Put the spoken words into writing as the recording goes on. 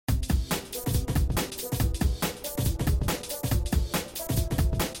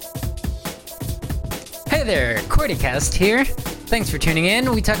Hey there, QwertyCast here. Thanks for tuning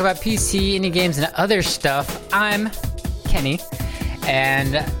in. We talk about PC, indie games, and other stuff. I'm Kenny,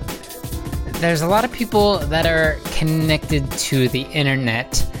 and there's a lot of people that are connected to the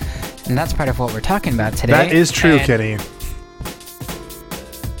internet, and that's part of what we're talking about today. That is true, Kenny.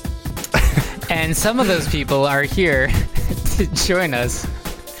 And some of those people are here to join us.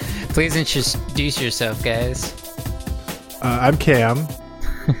 Please introduce yourself, guys. I'm Cam.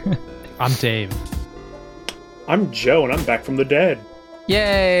 I'm Dave. I'm Joe, and I'm back from the dead.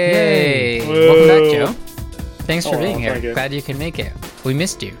 Yay! Welcome back, Joe. Thanks for being here. Glad you can make it. We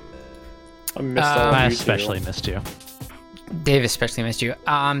missed you. I especially missed you. Dave especially missed you.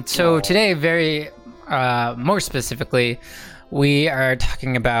 So today, very more specifically, we are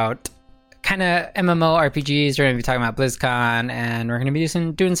talking about kind of MMO RPGs. We're going to be talking about BlizzCon, and we're going to be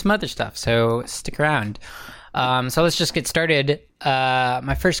doing some other stuff. So stick around. So let's just get started.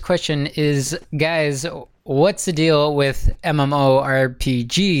 My first question is, guys, what's the deal with MMO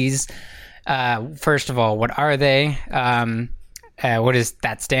RPGs? First of all, what are they? What does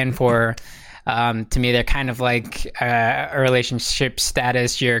that stand for? To me, they're kind of like a relationship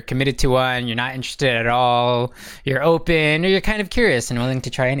status. You're committed to one, you're not interested at all, you're open, or you're kind of curious and willing to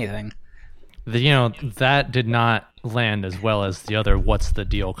try anything. That did not land as well as the other what's the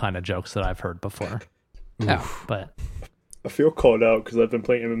deal kind of jokes that I've heard before. Oh. But I feel called out because I've been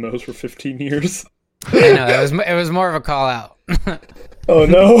playing MMOs for 15 years. I know, it was more of a call out. Oh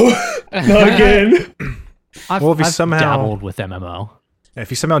no, not again. I've dabbled with MMO. If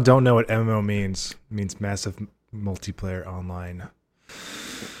you somehow don't know what MMO means, it means massive multiplayer online.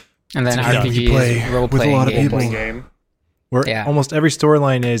 And then RPG RPG play is role with a lot of playing people. Game. Where almost every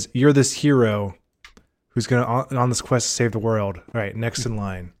storyline is you're this hero who's going to on this quest to save the world. All right, next in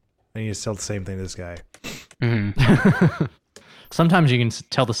line. And you just tell the same thing to this guy. Mm-hmm. Sometimes you can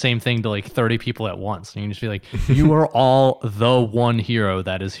tell the same thing to like 30 people at once. And you can just be like, you are all the one hero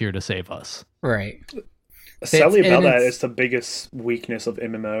that is here to save us. Right. Sadly about that, it's the biggest weakness of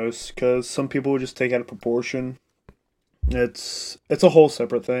MMOs, because some people just take out of proportion. It's a whole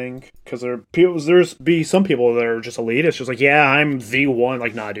separate thing, because there's some people that are just elite. It's just like, yeah, I'm the one.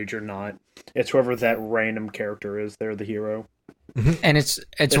 Like, nah, dude, you're not. It's whoever that random character is. They're the hero. And it's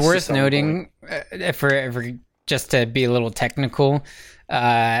worth noting, if we're just to be a little technical,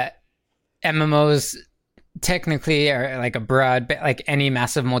 MMOs technically are like a broad, like any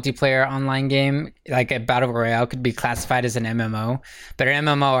massive multiplayer online game, like a battle royale could be classified as an MMO, but an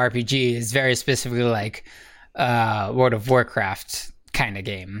MMORPG is very specifically like World of Warcraft kind of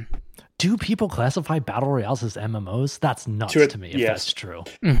game. Do people classify battle royales as MMOs? That's nuts to me, if that's true.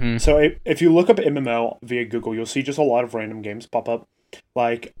 Mm-hmm. So if you look up MMO via Google, you'll see just a lot of random games pop up.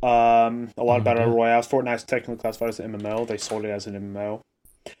 Like a lot of battle royales. Fortnite's technically classified as an MMO. They sold it as an MMO.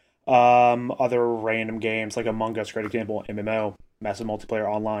 Other random games like Among Us, great example, MMO, massive multiplayer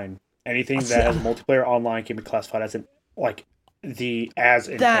online. Anything that has multiplayer online can be classified as an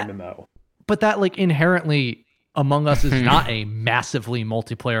MMO. But that like inherently Among Us is not a massively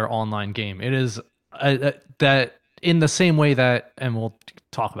multiplayer online game. It is that in the same way that, and we'll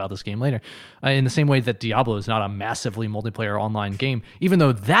talk about this game later, in the same way that Diablo is not a massively multiplayer online game, even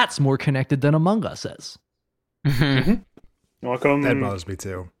though that's more connected than Among Us is. Welcome. That bothers me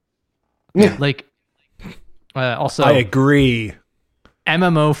too. Like, also, I agree.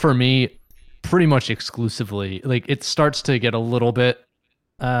 MMO for me, pretty much exclusively, like it starts to get a little bit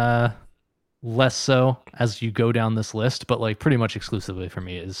less so as you go down this list, but like pretty much exclusively for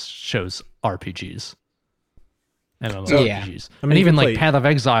me shows RPGs. MMORPGs. I mean, even like Path of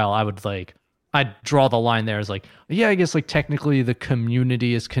Exile, I'd draw the line there as like, yeah, I guess like technically the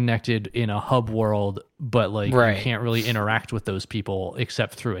community is connected in a hub world, but like you can't really interact with those people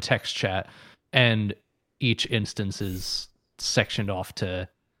except through a text chat, and each instance is sectioned off to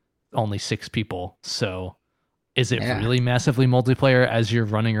only 6 people. So is it really massively multiplayer as you're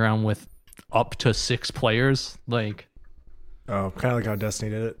running around with up to 6 players? Like, kind of like how Destiny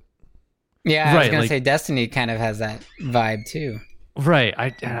did it. Yeah, I was gonna say Destiny kind of has that vibe too. Right.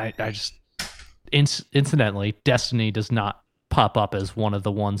 I just incidentally, Destiny does not pop up as one of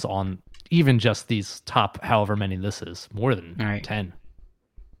the ones on even just these top however many this is, more than 10.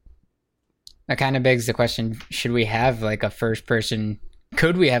 That kind of begs the question, should we have like a first person?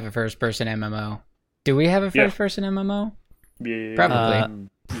 Could we have a first person MMO? Do we have a first person MMO? Yeah.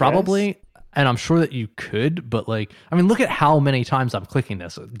 Probably. Yes. And I'm sure that you could, but like, I mean, look at how many times I'm clicking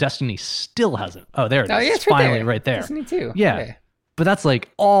this. Destiny still hasn't. Oh, there it is. Yeah, it's finally right there. Destiny 2. Yeah. But that's like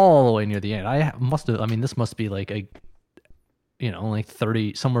all the way near the end. This must be like like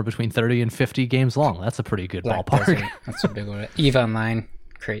 30, somewhere between 30 and 50 games long. That's a pretty good ballpark. That's a big one. EVE Online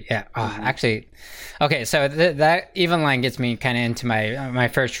Great. Yeah. Oh, actually, okay. So that even line gets me kind of into my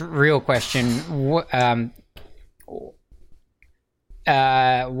first real question.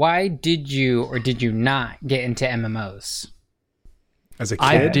 Why did you or did you not get into MMOs? As a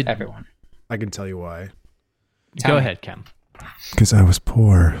kid, everyone. I can tell you why. Go ahead, Kem. Because I was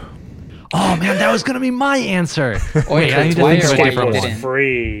poor. Oh man, that was gonna be my answer. Wait, I need to think of a different was one.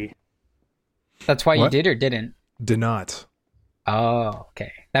 free. That's why What? you did or didn't? Did not. Oh,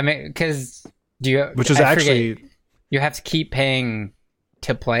 okay. That because do you? Which is I actually forget, you have to keep paying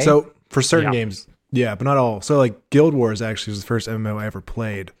to play. so for certain games, yeah, but not all. So like Guild Wars actually was the first MMO I ever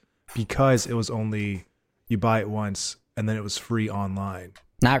played because it was only you buy it once and then it was free online.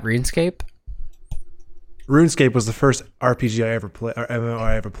 Not RuneScape. RuneScape was the first RPG I ever played, or MMO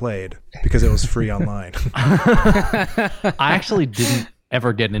I ever played, because it was free online. I actually didn't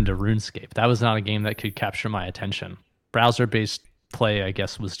ever get into RuneScape. That was not a game that could capture my attention. Browser-based play, I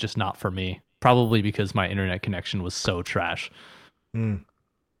guess, was just not for me. Probably because my internet connection was so trash.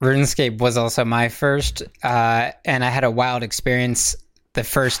 RuneScape was also my first, and I had a wild experience. The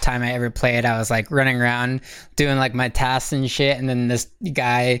first time I ever played, I was like running around doing like my tasks and shit, and then this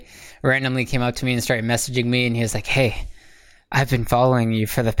guy randomly came up to me and started messaging me, and he was like, "Hey, I've been following you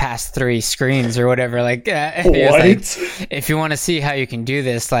for the past 3 screens or whatever." Like, he was like, if you want to see how you can do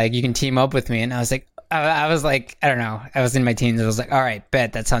this, like, you can team up with me. And I was like, I don't know. I was in my teens. I was like, all right,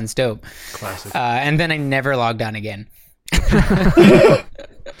 bet, that sounds dope. Classic. And then I never logged on again.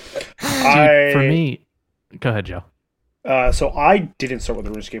 For me, go ahead, Joe. So I didn't start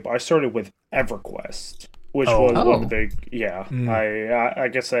with RuneScape. I started with EverQuest, which was one of the I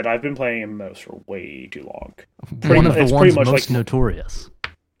guess that I've been playing MMOs for way too long. One of the ones most notorious.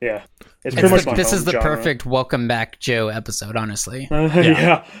 Yeah, it's pretty much. This is the genre. perfect Welcome Back Joe episode, honestly.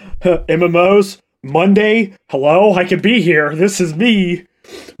 Yeah, MMOs Monday. Hello, I can be here. This is me.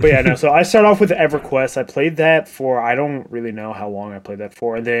 But yeah, no. So I started off with EverQuest. I played that for I don't really know how long I played that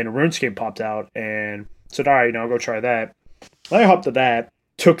for, and then RuneScape popped out and said, all right, I'll go try that. I hopped to that,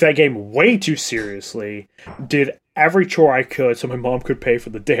 took that game way too seriously, did every chore I could so my mom could pay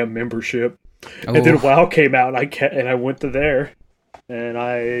for the damn membership. Oh. And then WoW came out, and I went to there, and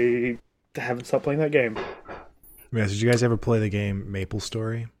I haven't stopped playing that game. Yeah, did you guys ever play the game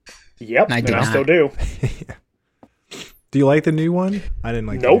MapleStory? Yep, I still do. Do you like the new one? I didn't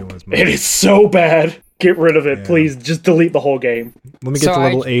like the new one as much. It is so bad. Get rid of it, please. Just delete the whole game. Let me get to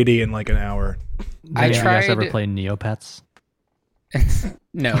level 80 in like an hour. Did you guys ever play Neopets?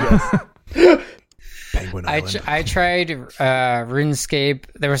 No. Penguin Island. I tried RuneScape.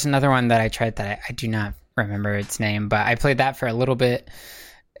 There was another one that I tried that I do not remember its name, but I played that for a little bit.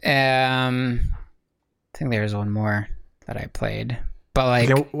 I think there was one more that I played. But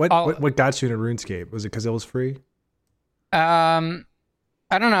like, what got you into RuneScape? Was it because it was free? I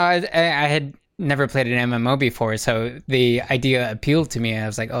don't know. I had never played an MMO before, so the idea appealed to me. I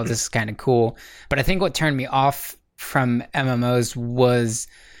was like, oh, this is kind of cool. But I think what turned me off from MMOs was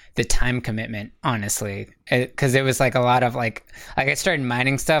the time commitment, honestly, because it was like a lot of like I started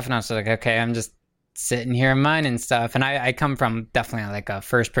mining stuff, and I was like, okay, I'm just sitting here mining stuff, and I come from definitely like a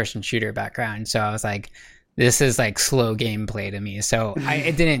first-person shooter background, so I was like, this is like slow gameplay to me, so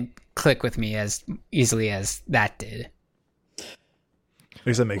it didn't click with me as easily as that did. I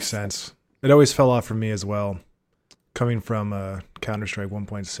guess that makes sense. It always fell off for me as well. Coming from Counter-Strike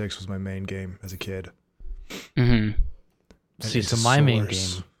 1.6 was my main game as a kid. Mm-hmm. See, so my main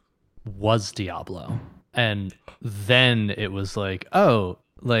game was Diablo. And then it was like, oh,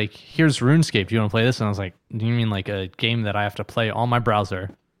 like, here's RuneScape. Do you want to play this? And I was like, do you mean like a game that I have to play on my browser,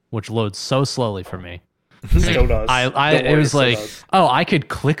 which loads so slowly for me? Still does. It was like, oh, I could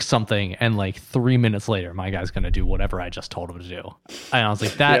click something and like 3 minutes later, my guy's going to do whatever I just told him to do. And I was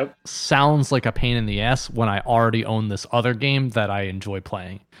like, that sounds like a pain in the ass when I already own this other game that I enjoy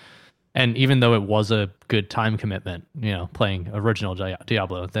playing. And even though it was a good time commitment, playing original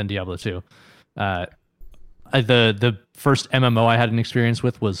Diablo, then Diablo 2, the first MMO I had an experience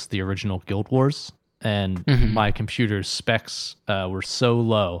with was the original Guild Wars. And my computer's specs were so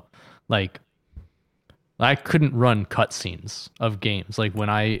low, like, I couldn't run cutscenes of games. Like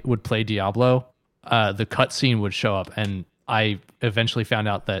when I would play Diablo, the cutscene would show up, and I eventually found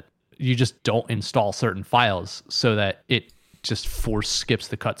out that you just don't install certain files so that it just force skips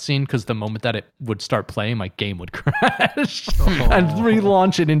the cutscene, because the moment that it would start playing, my game would crash and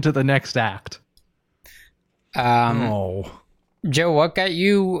relaunch it into the next act. Joe, what got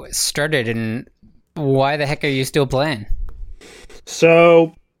you started, and why the heck are you still playing?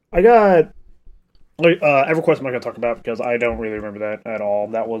 So I got EverQuest. I'm not going to talk about because I don't really remember that at all.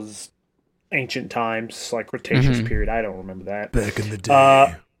 That was ancient times, like Cretaceous period. I don't remember that. Back in the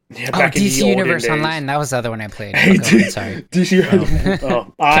day. Yeah, back in DC the Universe olden days. Online. That was the other one I played. Hey, Sorry. DC Universe.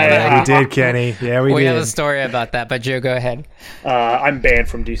 We did, Kenny. Yeah, we We did. have a story about that, but Joe, go ahead. I'm banned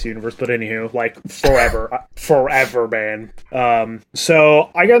from DC Universe, but anywho, like forever banned. So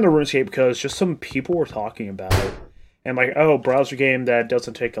I got into RuneScape because just some people were talking about it, and like, oh, browser game that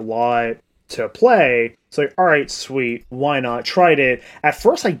doesn't take a lot to play. It's like, all right, sweet, why not? Tried it. At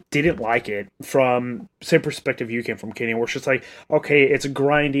first, I didn't like it from same perspective you came from, Kenny, where it's just like, okay, it's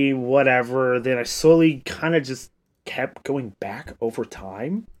grindy, whatever. Then I slowly kind of just kept going back over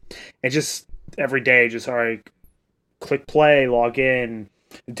time, and just every day, just all right, click play, log in,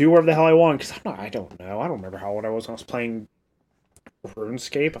 do whatever the hell I want. Because I don't know. I don't remember how old I was when I was playing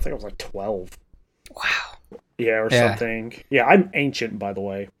RuneScape. I think I was like 12. Wow. Yeah, or something. Yeah, I'm ancient, by the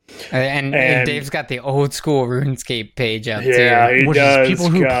way. And Dave's got the old school RuneScape page up yeah, too. he Which does. is people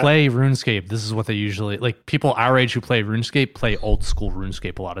who play RuneScape. This is what they usually like. People our age who play RuneScape play old school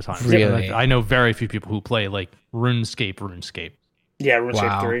RuneScape a lot of times. Really? Like, I know very few people who play like RuneScape. Yeah,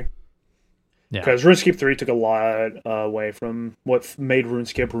 RuneScape 3. Yeah, Because RuneScape 3 took a lot away from what made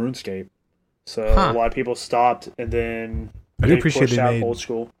RuneScape. So a lot of people stopped, and then I do appreciate pushed they out made old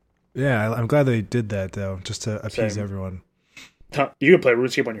school. Yeah, I'm glad they did that though, just to appease everyone. You can play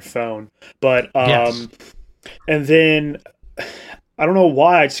RuneScape on your phone, but Yes. and then I don't know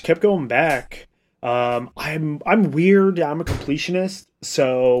why I just kept going back. I'm weird. I'm a completionist.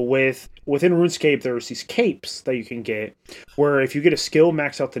 So within RuneScape, there's these capes that you can get, where if you get a skill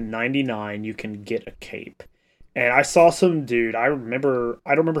max out to 99, you can get a cape. And I saw some dude. I don't remember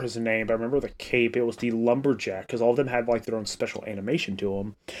his name, but I remember the cape. It was the lumberjack, because all of them had like their own special animation to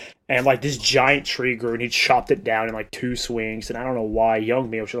them. And like this giant tree grew, and he chopped it down in like 2 swings. And I don't know why young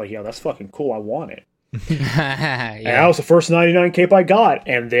me was just like, "Yo, that's fucking cool. I want it." And that was the first 99 cape I got.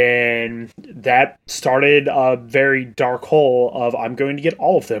 And then that started a very dark hole of I'm going to get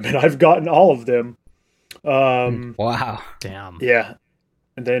all of them, and I've gotten all of them. Wow. damn. Yeah.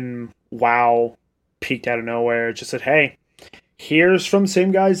 And then WoW peaked out of nowhere. It just said, hey, here's from the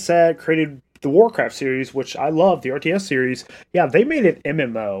same guys that created the Warcraft series, which I love, the RTS series. Yeah, they made it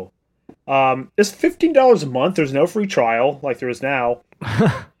MMO. It's $15 a month. There's no free trial like there is now.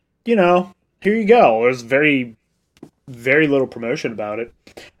 You know, here you go. There's very, very little promotion about it.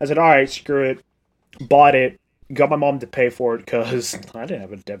 I said, all right, screw it. Bought it. Got my mom to pay for it because I didn't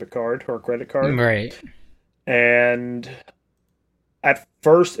have a debit card or a credit card. Right. And at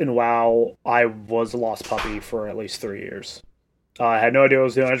first in WoW, I was a lost puppy for at least 3 years. I had no idea what I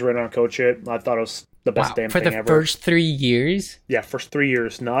was doing. I just ran around coach it. I thought it was the best damn thing ever. For the first 3 years? Yeah, first 3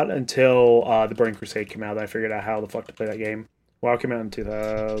 years. Not until the Burning Crusade came out that I figured out how the fuck to play that game. WoW came out in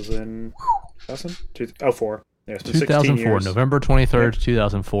 2004. Yeah, it's been 2004, years. November 23rd,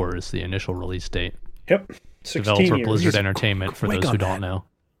 2004 is the initial release date. Yep. 16 Developed for years. Blizzard Entertainment, for those who don't know.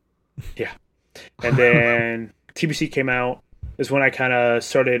 Yeah. And then TBC came out. Is when I kind of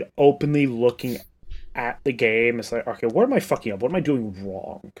started openly looking at the game. It's like, okay, what am I fucking up? What am I doing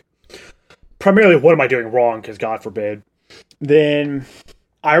wrong? Primarily, what am I doing wrong? Because God forbid. Then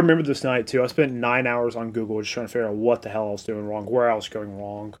I remember this night too. I spent 9 hours on Google just trying to figure out what the hell I was doing wrong, where I was going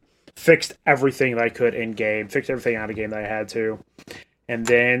wrong. Fixed everything that I could in game. Fixed everything out of game that I had to. And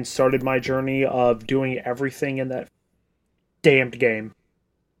then started my journey of doing everything in that damned game.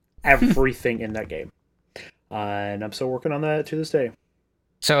 Everything in that game. And I'm still working on that to this day.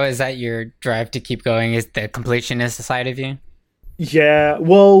 So is that your drive to keep going? Is the completionist side of you? Yeah,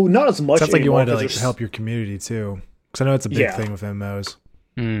 well, not as much. Sounds like you anymore, wanted to like help your community too, because I know it's a big thing with MMOs.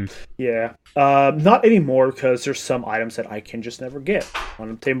 Yeah, not anymore because there's some items that I can just never get.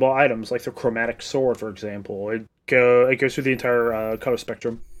 Unobtainable items, like the chromatic sword, for example. It goes through the entire color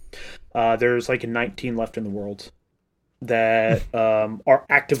spectrum. There's like 19 left in the world that are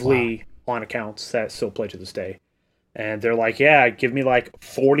actively on accounts that still play to this day. And they're like, yeah, give me like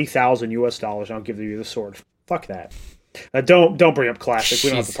 $40,000 US and I'll give you the sword. Fuck that. Don't bring up Classic.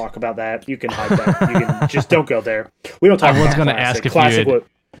 We don't have to talk about that. You can hide that. You can just don't go there. We don't talk about Classic. I was going to ask if Classic you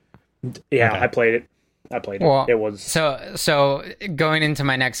had... Yeah, okay. I played it. Well, it was... So going into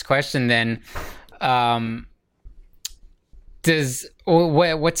my next question then,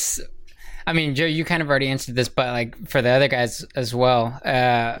 what's... I mean, Joe, you kind of already answered this, but like for the other guys as well,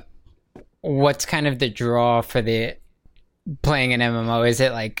 what's kind of the draw for the playing an MMO? Is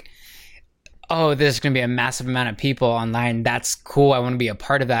it like, oh, there's going to be a massive amount of people online, that's cool, I want to be a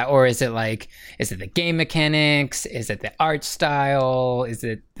part of that? Or is it like, is it the game mechanics? Is it the art style? Is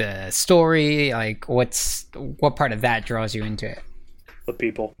it the story? Like, what part of that draws you into it? The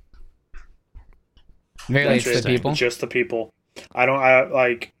people. Really, it's the people? Just the people.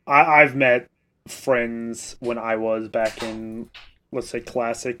 I've met friends when I was back in, let's say,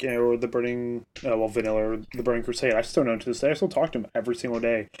 Classic or the Vanilla or the Burning Crusade. I still know to this day. I still talk to them every single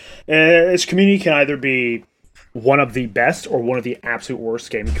day. This community can either be one of the best or one of the absolute worst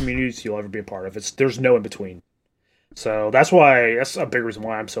gaming communities you'll ever be a part of. There's no in between. So that's a big reason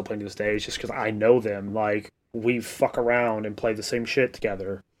why I'm still playing to this day. Is just because I know them. Like, we fuck around and play the same shit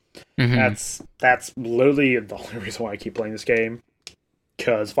together. Mm-hmm. That's literally the only reason why I keep playing this game.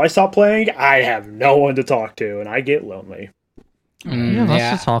 Because if I stop playing, I have no one to talk to, and I get lonely. Yeah,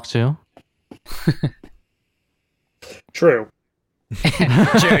 lots to talk to. True.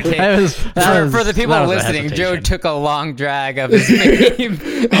 Joe, for the people listening, Joe took a long drag of his name.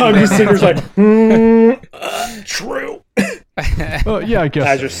 I'm just sitting there like, true. Yeah, I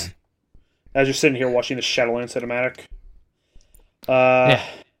guess. As you're sitting here watching the Shadowlands cinematic. Yeah,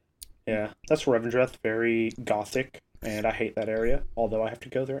 that's Revendreth, very gothic, and I hate that area, although I have to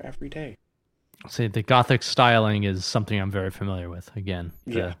go there every day. See, the gothic styling is something I'm very familiar with. Again,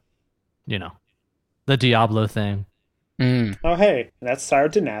 the Diablo thing. Oh, hey, that's Sire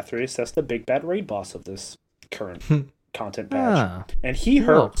Denathrius. That's the big bad raid boss of this current content patch. And he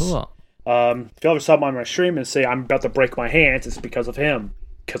hurts. Cool. If you ever saw him on my stream and say, I'm about to break my hands, it's because of him.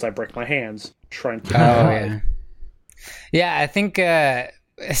 Because I break my hands trying to Yeah, I think,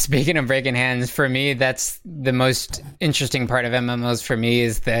 speaking of breaking hands, for me, that's the most interesting part of MMOs for me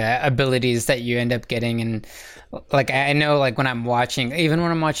is the abilities that you end up getting. And, like, I know, like, when I'm watching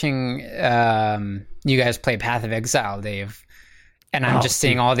you guys play Path of Exile, Dave, and I'm just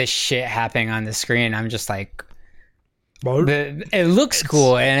seeing all this shit happening on the screen. I'm just like, it looks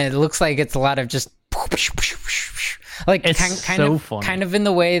cool, and it looks like it's a lot of just like it's kind of in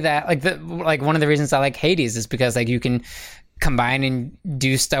the way that like one of the reasons I like Hades is because like you can combine and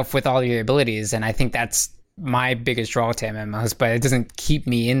do stuff with all your abilities, and I think that's my biggest draw to MMOs. But it doesn't keep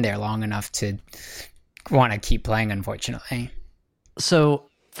me in there long enough to want to keep playing, unfortunately. So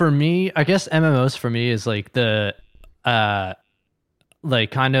for me, I guess MMOs for me is like the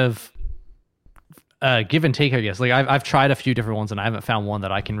like kind of give and take, I guess. Like I've tried a few different ones and I haven't found one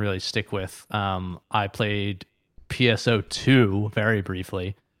that I can really stick with. I played PSO 2 very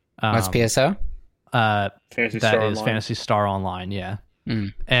briefly. What's PSO? Phantasy Star Online, yeah.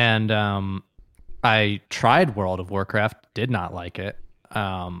 And I tried World of Warcraft, did not like it.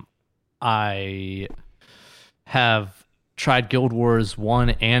 I have tried Guild Wars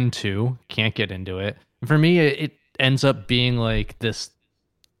 1 and 2, can't get into it. For me, it ends up being like this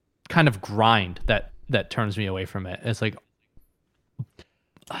kind of grind that turns me away from it. It's like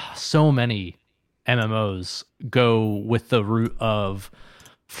so many MMOs go with the route of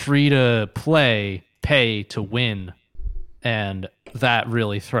free to play, pay to win, and that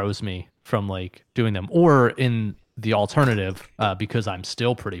really throws me from like doing them. Or in the alternative, because I'm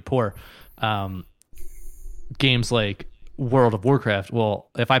still pretty poor, games like World of Warcraft. Well,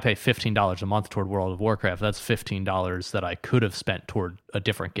 if I pay $15 a month toward World of Warcraft, that's $15 that I could have spent toward a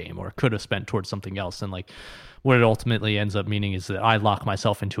different game or could have spent towards something else. And like what it ultimately ends up meaning is that I lock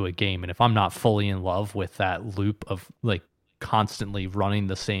myself into a game, and if I'm not fully in love with that loop of like constantly running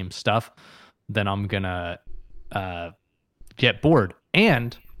the same stuff, then I'm gonna get bored.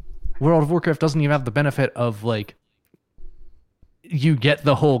 And World of Warcraft doesn't even have the benefit of like you get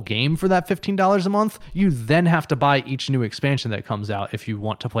the whole game for that $15 a month. You then have to buy each new expansion that comes out if you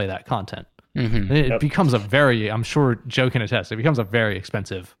want to play that content. It becomes a very, I'm sure Joe can attest, it becomes a very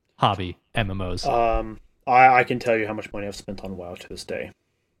expensive hobby, MMOs. I can tell you how much money I've spent on WoW to this day.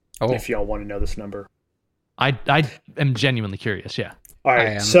 If y'all want to know this number. I am genuinely curious, yeah. All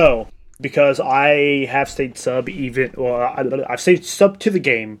right, so because I have stayed sub I've stayed sub to the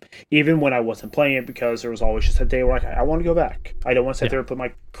game even when I wasn't playing it, because there was always just a day where I want to go back. I don't want to sit there and put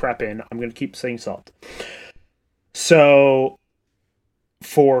my crap in. I'm going to keep staying sub. So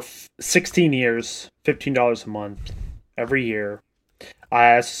for 16 years, $15 a month every year,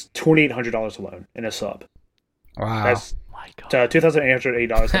 that's $2,800 alone in a sub. Wow. That's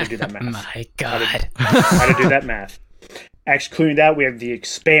 $2,880. How to do that math? My God. How to do that math. Excluding that, we have the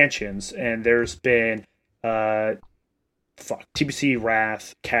expansions, and there's been TBC,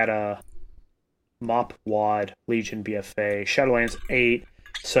 Wrath, Kata, Mop, Wad, Legion, BFA, Shadowlands 8.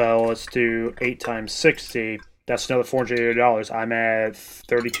 So let's do 8 times 60. That's another $480. I'm at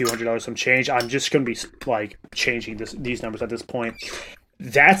 $3,200 some change. I'm just going to be like changing these numbers at this point.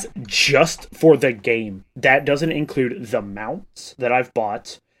 That's just for the game. That doesn't include the mounts that I've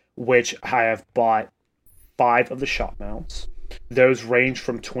bought, which I have bought 5 of the shop mounts. Those range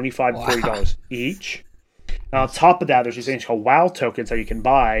from $25 to $40 each. Now, on top of that, there's these things called WoW tokens that you can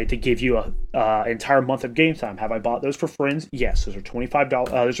buy to give you a entire month of game time. Have I bought those for friends? Yes, those are $25.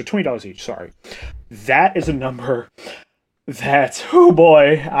 Those are $20 each. Sorry, that is a number that, oh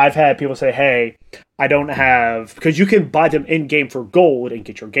boy, I've had people say, "Hey, I don't have," because you can buy them in game for gold and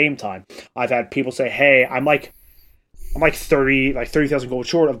get your game time. I've had people say, "Hey, I'm like 30,000 gold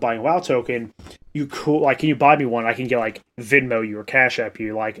short of buying a WoW token. Can you buy me one? I can get like Venmo you or Cash App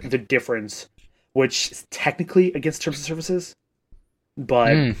you, like the difference." Which is technically against terms of services,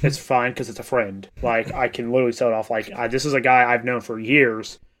 but it's fine because it's a friend. Like, I can literally sell it off. Like, this is a guy I've known for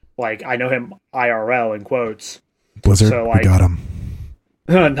years. Like, I know him IRL in quotes. Blizzard, so, like, we got him.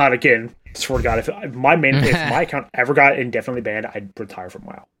 Not again. Swear to God, if my account ever got indefinitely banned, I'd retire from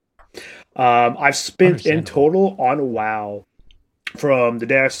WoW. I've spent in total on WoW from the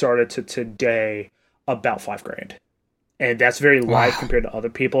day I started to today about $5,000, and that's very light compared to other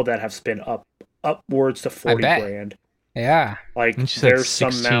people that have spent upwards to $40,000. Yeah, like there's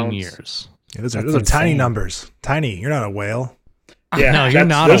some amounts. Years. Yeah, those are tiny numbers. Tiny. You're not a whale. Yeah, no, you're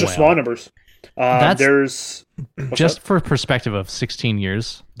not. Those are small numbers. There's just for perspective of 16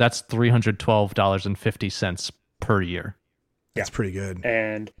 years. That's $312.50 per year. That's pretty good.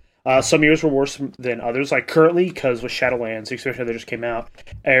 And some years were worse than others. Like currently, because with Shadowlands, especially that just came out,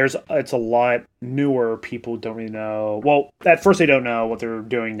 it's a lot newer. People don't really know. Well, at first they don't know what they're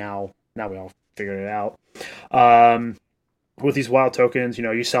doing now. Now we all figured it out. With these WoW tokens,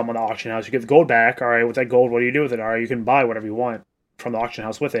 you sell them on the auction house, you get the gold back. All right, with that gold, what do you do with it? All right, you can buy whatever you want from the auction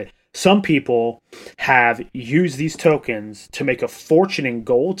house with it. Some people have used these tokens to make a fortune in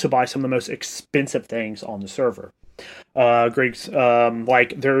gold to buy some of the most expensive things on the server. Like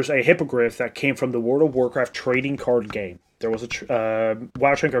there's a hippogriff that came from the World of Warcraft trading card game. There was a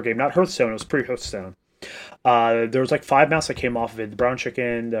WoW trading card game, not Hearthstone, it was pre-Hearthstone. There was like 5 mounts that came off of it: the brown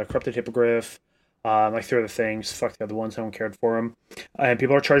chicken, the corrupted hippogriff, like 3 other things. Fuck the other ones, no one cared for them. And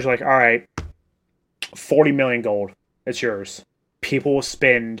people are charging like, all right, 40 million gold, it's yours. People will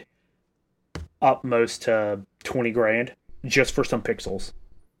spend up most to 20 grand just for some pixels.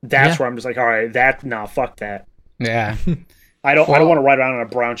 That's where I'm just like, all right, fuck that. Yeah. I don't want to ride around on a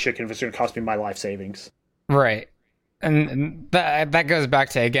brown chicken if it's going to cost me my life savings. Right. And that goes back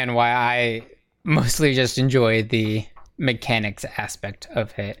to, again, why I mostly just enjoy the mechanics aspect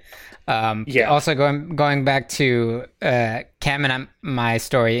of it. Also going back to Cam and my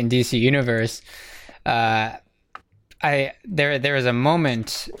story in DC Universe, there was a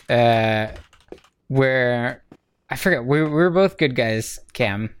moment where I forget, we were both good guys,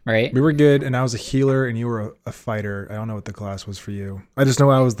 Cam, right? We were good, and I was a healer, and you were a fighter. I don't know what the class was for you. I just know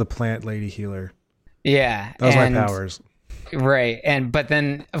I was the plant lady healer. Yeah. That was my powers. Right. But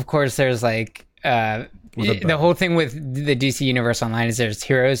then, of course, there's like... the whole thing with the DC Universe Online is there's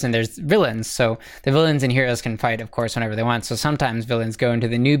heroes and there's villains. So the villains and heroes can fight, of course, whenever they want. So sometimes villains go into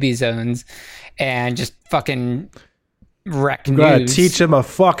the newbie zones and just fucking wreck noobs. Gotta teach them a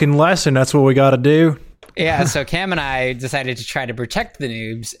fucking lesson. That's what we gotta do. Yeah, so Cam and I decided to try to protect the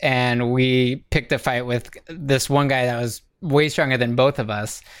noobs, and we picked a fight with this one guy that was way stronger than both of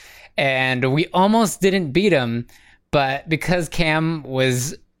us. And we almost didn't beat him, but because Cam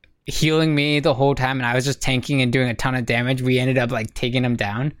was healing me the whole time and I was just tanking and doing a ton of damage, we ended up like taking him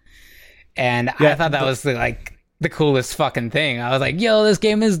down. And I thought that was the coolest fucking thing. I was like, yo, this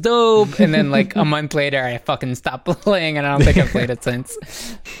game is dope. And then like a month later I fucking stopped playing, and I don't think I've played it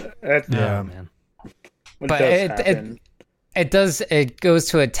since. Man. But it goes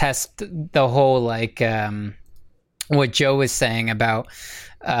to attest the whole like what Joe was saying about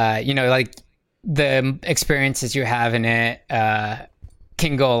like the experiences you have in it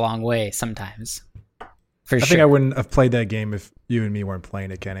can go a long way sometimes. I think I wouldn't have played that game if you and me weren't playing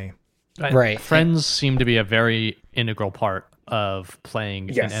it, Kenny. Right. Friends seem to be a very integral part of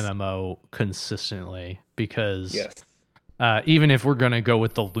playing an MMO consistently, because even if we're going to go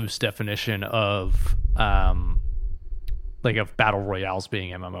with the loose definition of of battle royales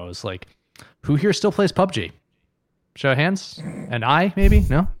being MMOs, like who here still plays PUBG? Show of hands. And maybe?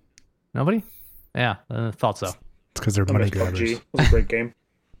 No? Nobody? Yeah, thought so. It's because they're money grabbers. PUBG. It was a great game.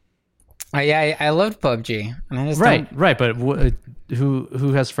 I loved PUBG. And I just right. But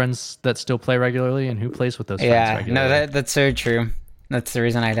who has friends that still play regularly, and who plays with those friends regularly? No, that's so true. That's the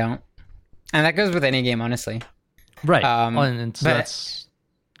reason I don't. And that goes with any game, honestly. Right. And so that's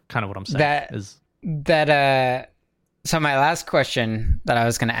kind of what I'm saying. So my last question that I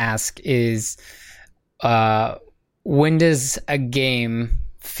was going to ask is, when does a game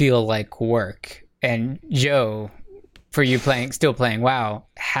feel like work? And Joe, for you still playing WoW,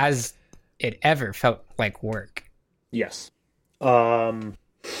 has it ever felt like work? Yes.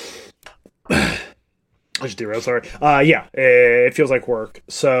 I should derail, sorry. Yeah, it feels like work.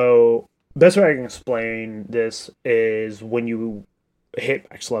 So, best way I can explain this is when you hit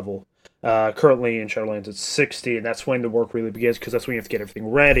max level. Currently in Shadowlands it's 60, and that's when the work really begins, because that's when you have to get everything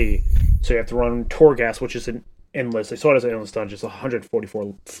ready. So you have to run Torghast, which is an endless. They saw it as an endless dungeon. It's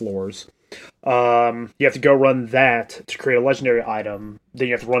 144 floors. You have to go run that to create a legendary item. Then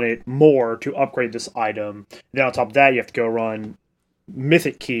you have to run it more to upgrade this item. Then on top of that, you have to go run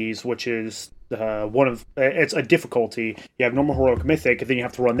Mythic Keys, which is it's a difficulty. You have normal, heroic, mythic, and then you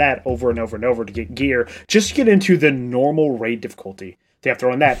have to run that over and over and over to get gear, just to get into the normal raid difficulty. They have to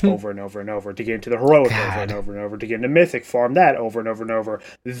run that over and over and over to get into the heroic, over and over and over to get into mythic, farm that over and over and over.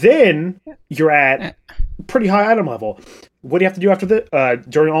 Then you're at pretty high item level. What do you have to do after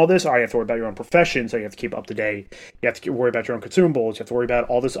during all this? You have to worry about your own profession, so you have to keep up to date. You have to worry about your own consumables. You have to worry about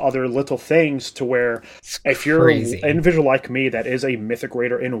all this other little things, to where if you're an individual like me that is a mythic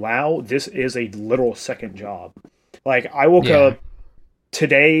raider in WoW, this is a literal second job. Like, I woke up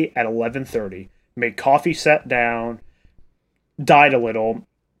today at 11:30, made coffee, sat down, died a little,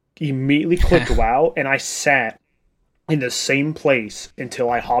 immediately clicked WoW, and I sat in the same place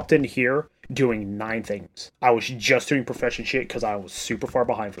until I hopped in here doing 9 things. I was just doing profession shit because I was super far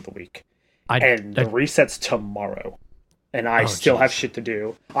behind for the week. The reset's tomorrow, and I still have shit to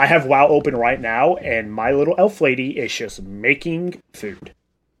do. I have WoW open right now, and my little elf lady is just making food.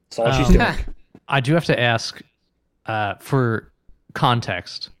 That's all she's doing. I do have to ask, for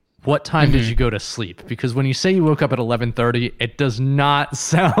context, what time did you go to sleep? Because when you say you woke up at 11:30, it does not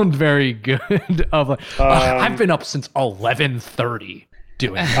sound very good. I've been up since 11:30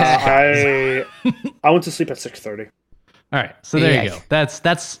 doing this. I went to sleep at 6:30. All right, so there you go.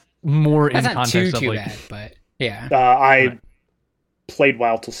 That's more in context. That's not too like, bad, but yeah. I played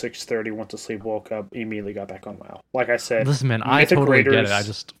WoW till 6:30, went to sleep, woke up, immediately got back on WoW. Like I said, listen, man, I totally get it. I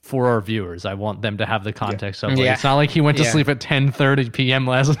just, for our viewers, I want them to have the context of it's not like he went to sleep at 10:30 p.m.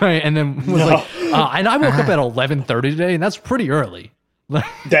 last night and then was and I woke up at 11:30 today, and that's pretty early.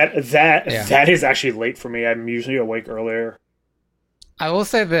 That is actually late for me. I'm usually awake earlier. I will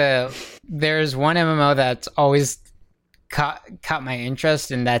say there's one MMO that's always caught my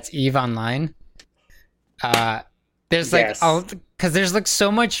interest, and that's EVE Online. There's because there's like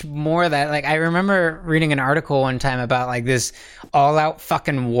so much more that, like, I remember reading an article one time about like this all-out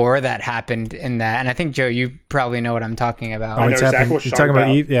fucking war that happened in that, and I think, Joe, you probably know what I'm talking about. Oh, it's happened. You're talking about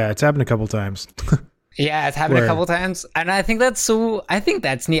EVE? Yeah, it's happened a couple times. Yeah, it's happened a couple times, and I think that's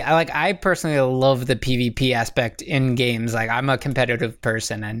neat. I personally love the PvP aspect in games. Like, I'm a competitive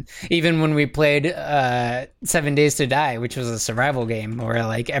person, and even when we played 7 Days to Die, which was a survival game where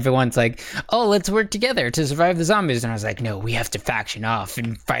like everyone's like, "Oh, let's work together to survive the zombies," and I was like, "No, we have to faction off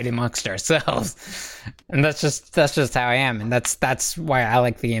and fight amongst ourselves." And that's just how I am, and that's why I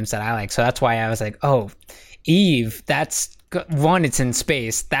like the games that I like. So that's why I was like, "Oh, EVE, that's one, it's in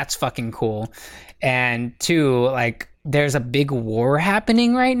space, that's fucking cool." And 2, like, there's a big war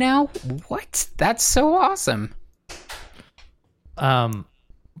happening right now. What? That's so awesome.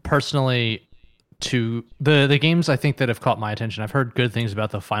 Personally, to the games I think that have caught my attention, I've heard good things about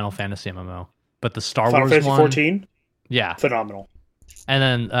the Final Fantasy MMO, but the Star Wars Fantasy one, 14, yeah, phenomenal.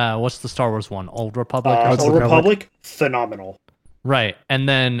 And then what's the Star Wars one? Old Republic. Old Republic, phenomenal. Right, and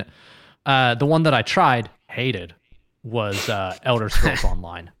then the one that I tried, hated, was Elder Scrolls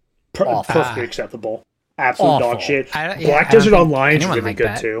Online. Perfectly acceptable. Absolute awful. Dog shit. Black Desert Online is really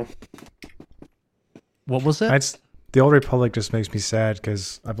good too. What was it? The Old Republic just makes me sad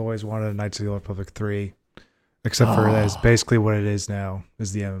because I've always wanted a Knights of the Old Republic 3. Except for that is basically what it is now,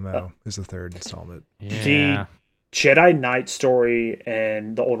 is the MMO, is the 3rd installment. Yeah. The Jedi Knight story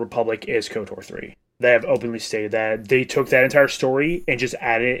and the Old Republic is KOTOR 3. They have openly stated that they took that entire story and just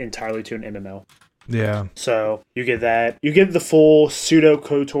added it entirely to an MMO. Yeah. So you get that. You get the full pseudo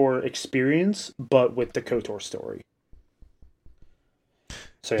KOTOR experience, but with the KOTOR story.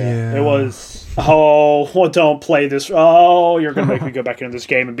 So yeah, it was. Oh, don't play this. Oh, you're gonna make me go back into this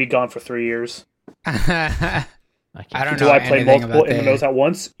game and be gone for 3 years. I don't know. Do I play multiple MMOs at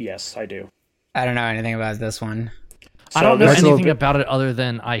once? Yes, I do. I don't know anything about this one. So I don't know anything about it other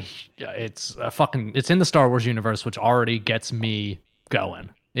than it's in the Star Wars universe, which already gets me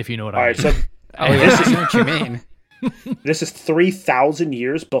going. If you know what I mean. So, this is what you mean. This is 3,000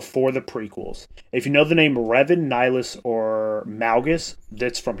 years before the prequels. If you know the name Revan, Nihilus, or Malgus,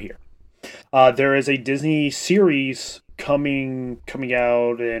 that's from here. There is a Disney series coming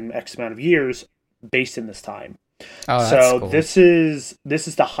out in X amount of years based in this time. Oh, that's cool. This is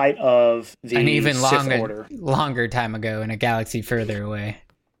the height of the an even Sith Order. longer time ago in a galaxy further away.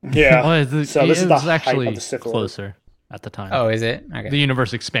 Yeah. Well, so this is the height actually of the Sith closer Order. At the time. Oh, is it? Okay. The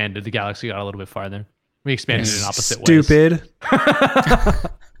universe expanded. The galaxy got a little bit farther. We expanded in opposite ways. Stupid.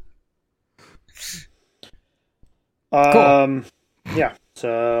 Cool. Yeah.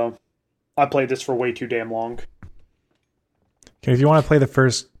 So I played this for way too damn long. Okay, if you want to play the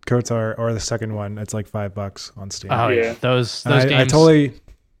first KOTOR or the second one, it's like $5 on Steam. Oh yeah, Yeah. those And games.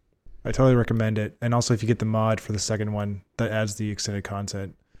 I totally recommend it. And also, if you get the mod for the second one that adds the extended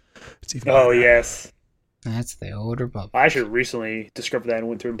content, it's even Oh better. yes. That's the older bubble. I actually recently discovered that and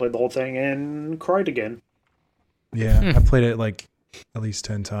went through and played the whole thing and cried again. Yeah, I played it like at least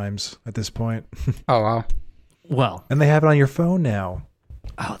 10 times at this point. Oh wow. Well, And they have it on your phone now.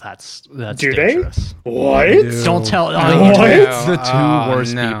 oh, that's Do dangerous. they? What? do. Don't tell. What? You told the two Oh,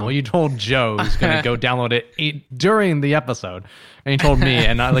 worst no. people. You told Joe who's going to go download it during the episode, and you told me,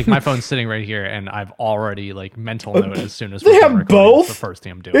 and my phone's sitting right here, and I've already mental note as soon as They we're have recording. both? It's the first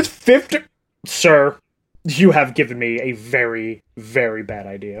thing I'm doing. It's 50. Sir, you have given me a very, very bad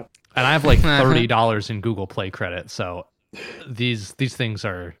idea. And I have $30 in Google Play credit, so these things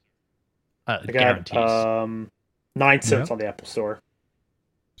are I got guarantees. 9 cents Yep. on the Apple Store.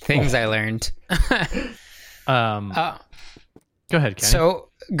 Things I learned. Go ahead, Kenny. So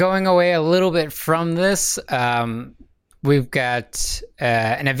going away a little bit from this, we've got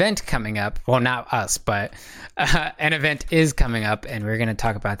an event coming up. Well, not us, but an event is coming up, and we're going to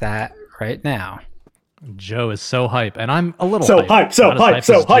talk about that right now. Joe is so hype, and I'm a little So hype. hype, so Not as hype,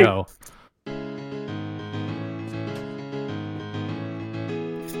 so as hype. Joe.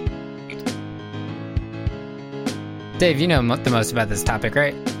 Dave, you know the most about this topic,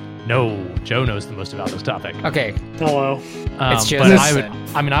 right? No, Joe knows the most about this topic. Okay. Hello. It's Joe's but I would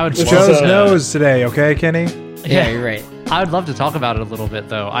episode. love Joe's to- nose today, okay, Kenny? Yeah, you're right. I would love to talk about it a little bit,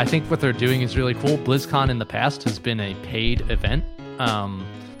 though. I think what they're doing is really cool. BlizzCon in the past has been a paid event.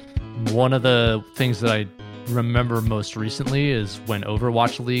 One of the things that I remember most recently is when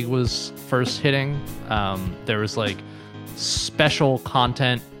Overwatch League was first hitting. There was special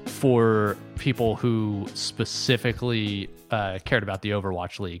content for people who specifically cared about the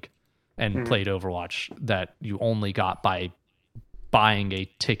Overwatch League and played Overwatch that you only got by buying a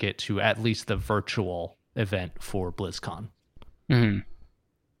ticket to at least the virtual event for BlizzCon. Mm-hmm.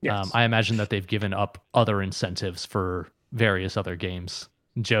 Yes. I imagine that they've given up other incentives for various other games.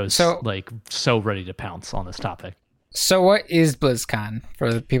 Joe's so ready to pounce on this topic. So what is BlizzCon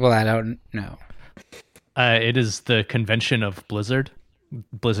for the people that don't know? It is the convention of Blizzard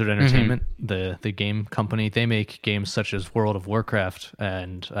Entertainment, the game company. They make games such as World of Warcraft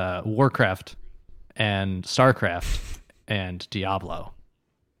and Warcraft and StarCraft and Diablo,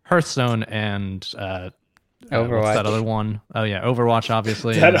 Hearthstone and Overwatch. what's that other one? Oh yeah, Overwatch,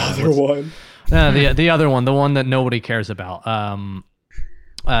 obviously. That And, other one. the other one, the one that nobody cares about.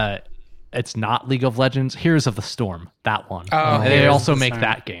 It's not League of Legends. Heroes of the Storm, that one. Oh, They Heroes also of the make Storm.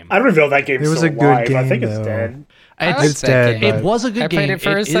 that game. I don't even know if that game's It was still a good alive. I game, think it's though. dead. I It's- like It's that dead, game. It was a good I game. played it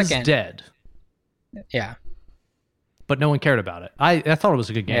for a is second. dead, Yeah. but no one cared about it. I thought it was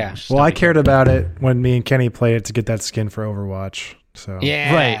a good game. Yeah. Just Well, I nobody cared about it when me and Kenny played it to get that skin for Overwatch. So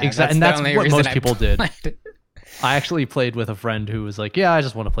Yeah. Right, exactly. And that's the only what reason most I people did. played it. I actually played with a friend who was like, "Yeah, I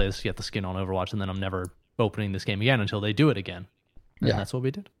just want to play this, get the skin on Overwatch, and then I'm never opening this game again until they do it again." And Yeah. that's what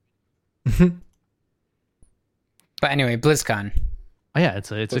we did. But anyway, BlizzCon. Oh, yeah,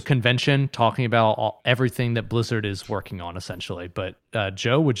 it's a convention talking about everything that Blizzard is working on, essentially. But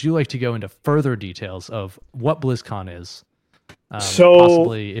Joe, would you like to go into further details of what BlizzCon is?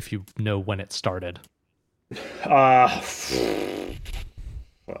 Possibly if you know when it started. Hey,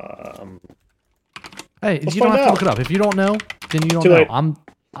 Let's you don't find have to look out. it up. If you don't know, then you don't Too know. late.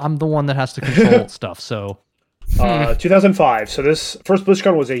 I'm the one that has to control stuff. So 2005. So this first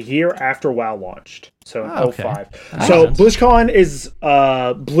BlizzCon was a year after WoW launched. So in Oh, okay. 05. That So makes sense. BlizzCon is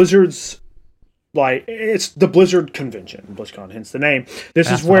Blizzard's it's the Blizzard convention. BlizzCon, hence the name. This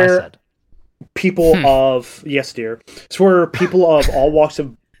that's is what I where said. people of yes, dear. It's where people of all walks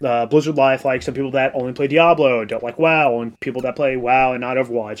of Blizzard life, like some people that only play Diablo, don't like WoW, and people that play WoW and not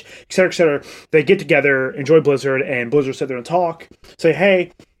Overwatch, et cetera, they get together, enjoy Blizzard, and Blizzard sit there and talk, say,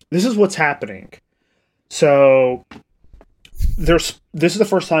 hey, this is what's happening. So this is the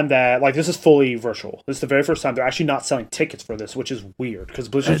first time that this is fully virtual. This is the very first time they're actually not selling tickets for this, which is weird because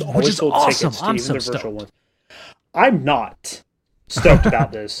Blizzard's Which always is sold awesome. tickets to I'm even so the virtual stoked. ones. I'm not stoked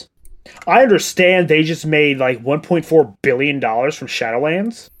about this. I understand they just made $1.4 billion from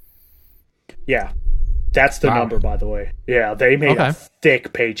Shadowlands. Yeah. That's the Wow. number, by the way. Yeah, they made Okay. a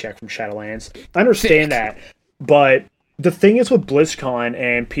thick paycheck from Shadowlands. I understand that. But the thing is with BlizzCon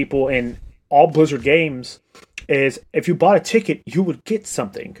and people in all Blizzard games is if you bought a ticket, you would get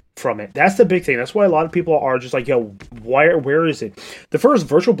something from it. That's the big thing. That's why a lot of people are just like, yo, where is it? The first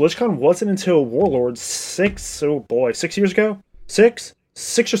virtual BlizzCon wasn't until Warlords 6 years ago? 6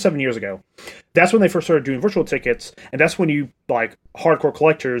 or 7 years ago. That's when they first started doing virtual tickets, and that's when you, like, hardcore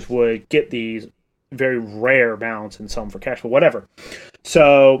collectors would get these very rare mounts and sell them for cash, but whatever.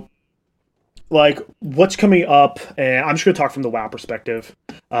 So, like, what's coming up, and I'm just going to talk from the WoW perspective,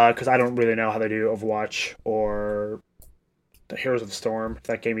 because I don't really know how they do Overwatch or the Heroes of the Storm, if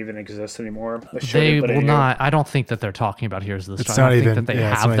that game even exists anymore. They will not. I don't think that they're talking about Heroes of the Storm. I think that they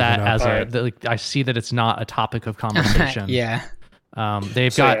have that as I see that it's not a topic of conversation. Yeah.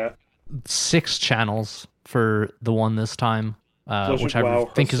 They've got 6 channels for the one this time, which I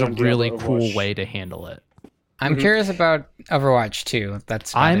think is a really cool way to handle it. I'm curious about Overwatch 2.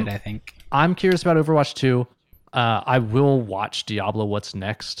 That's about it, I think. I'm curious about Overwatch 2. I will watch Diablo What's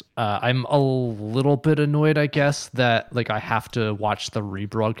Next. I'm a little bit annoyed, I guess, that like I have to watch the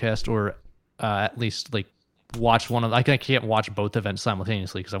rebroadcast or at least like watch one of. I can't watch both events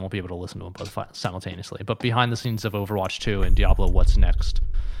simultaneously because I won't be able to listen to them both simultaneously. But behind the scenes of Overwatch 2 and Diablo What's Next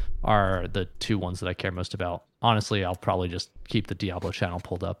are the 2 ones that I care most about. Honestly, I'll probably just keep the Diablo channel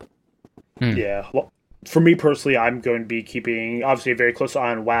pulled up. Yeah. Well, for me personally, I'm going to be keeping, obviously, a very close eye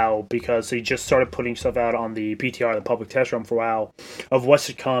on WoW because they just started putting stuff out on the PTR, the public test room for WoW, of what's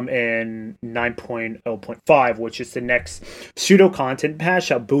to come in 9.0.5, which is the next pseudo-content patch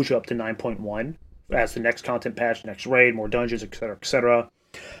that'll boost you up to 9.1 as the next content patch, next raid, more dungeons, etc., etc.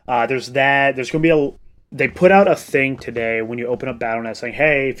 There's that. There's going to be they put out a thing today when you open up Battle.net saying,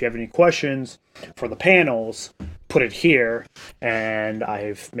 hey, if you have any questions for the panels, put it here. And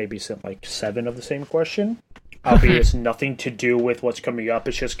I've maybe sent like 7 of the same question. Albeit it's nothing to do with what's coming up.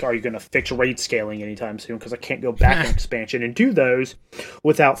 It's just, are you going to fix raid scaling anytime soon? Because I can't go back in expansion and do those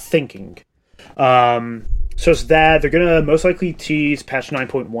without thinking. So it's that. They're going to most likely tease patch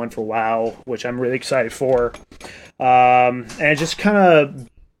 9.1 for WoW, which I'm really excited for. And just kind of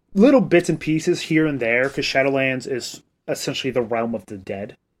little bits and pieces here and there, because Shadowlands is essentially the realm of the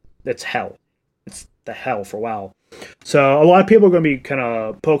dead. It's hell. It's the hell for WoW. So a lot of people are going to be kind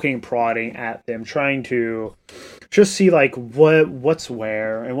of poking and prodding at them, trying to just see like what's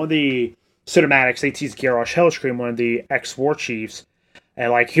where. And one of the cinematics, they teased Garrosh Hellscream, one of the ex-war chiefs,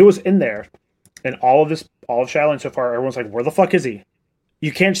 and like he was in there. And all of Shadowlands so far, everyone's like, where the fuck is he?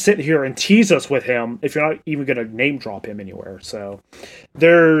 You can't sit here and tease us with him if you're not even going to name drop him anywhere. So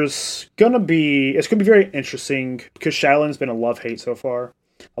it's going to be very interesting because Shadowland's been a love-hate so far.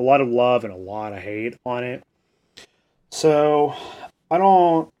 A lot of love and a lot of hate on it. So I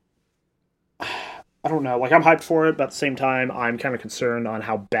don't know. Like, I'm hyped for it, but at the same time, I'm kind of concerned on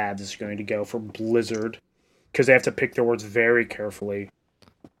how bad this is going to go for Blizzard because they have to pick their words very carefully.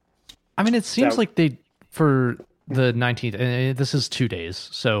 I mean, it seems like for the 19th, and this is 2 days,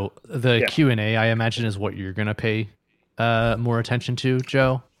 so the Q&A, I imagine, is what you're going to pay more attention to,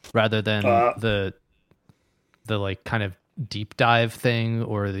 Joe, rather than the like kind of deep dive thing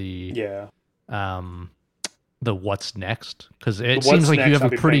or the what's next, because it seems like you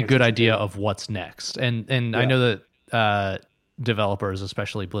have a pretty good idea of what's next, and I know that developers,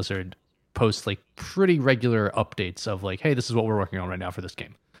 especially Blizzard, post like pretty regular updates of like, hey, this is what we're working on right now for this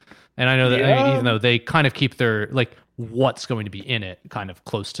game. And I know that even though they kind of keep their like what's going to be in it kind of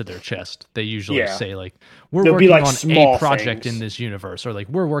close to their chest, they usually say like, we're working on a project in this universe, or like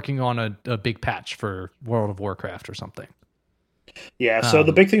we're working on a big patch for World of Warcraft or something. Yeah, so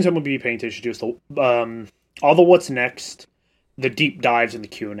the big things I'm going to be paying attention to is all the what's next, the deep dives in the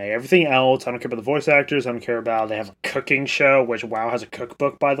Q&A. Everything else, I don't care about the voice actors. I don't care about. They have a cooking show, which WoW has a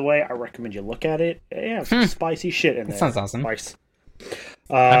cookbook, by the way. I recommend you look at it. Yeah, some spicy shit in there. That sounds awesome. Spice.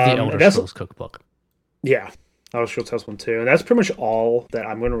 I have the Elder Scrolls cookbook. Yeah, Elder Scrolls has one too. And that's pretty much all that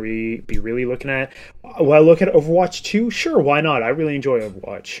I'm going to be really looking at. Will I look at Overwatch 2? Sure, why not? I really enjoy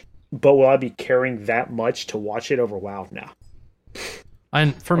Overwatch. But will I be caring that much to watch it over WoW? No.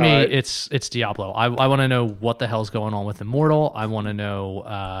 And for me, it's Diablo. I want to know what the hell's going on with Immortal. I want to know.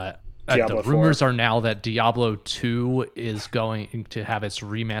 The rumors are now that Diablo 2 is going to have its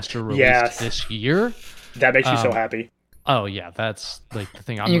remaster released this year. That makes you so happy. Oh yeah, that's like the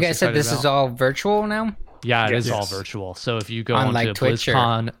thing. You guys said this is all virtual now? Yeah, it is all virtual. So if you go on to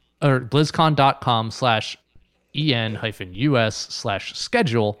BlizzCon or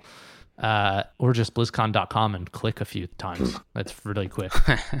BlizzCon.com/en-us/schedule, or just BlizzCon.com and click a few times. That's really quick.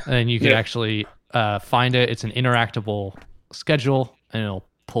 And you can actually find it. It's an interactable schedule, and it'll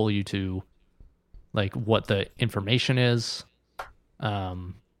pull you to like what the information is.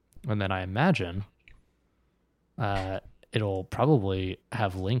 And then I imagine it'll probably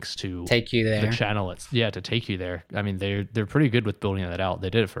have links to take you there. The channel. To take you there. I mean, they're pretty good with building that out. They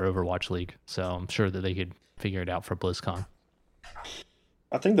did it for Overwatch League, so I'm sure that they could figure it out for BlizzCon.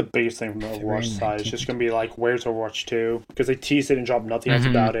 I think the biggest thing from the Overwatch side is just going to be like, where's Overwatch 2? Because they teased it and dropped nothing else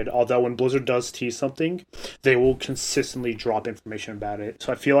about it. Although when Blizzard does tease something, they will consistently drop information about it.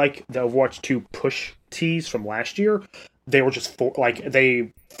 So I feel like the Overwatch 2 push tease from last year, they were just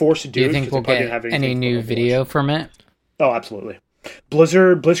they forced to do it. Do you think we'll get any new video from it? Oh, absolutely.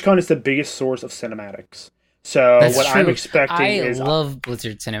 BlizzCon is the biggest source of cinematics. So That's what true. I'm expecting is... I love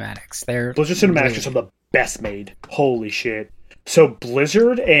Blizzard cinematics. Blizzard cinematics are some of the best made. Holy shit. So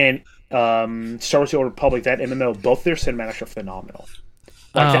Blizzard and Star Wars: The Old Republic, that MMO, both their cinematics are phenomenal.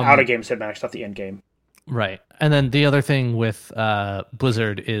 Like the out-of-game cinematics, not the end-game. Right. And then the other thing with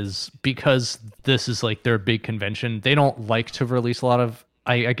Blizzard is because this is like their big convention, they don't like to release a lot of,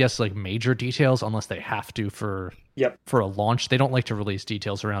 I guess, like major details unless they have to for a launch. They don't like to release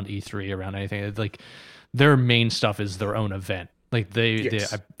details around E3, around anything. Like their main stuff is their own event. Like they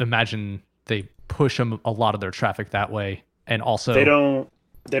I imagine they push a lot of their traffic that way. And also they don't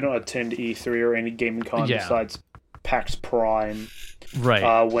attend E3 or any gaming con besides PAX Prime,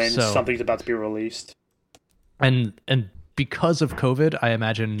 right? When something's about to be released. And because of COVID, I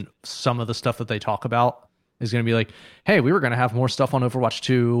imagine some of the stuff that they talk about is going to be like, hey, we were going to have more stuff on Overwatch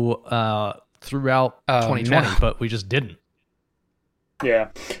 2 throughout 2020, but we just didn't. Yeah,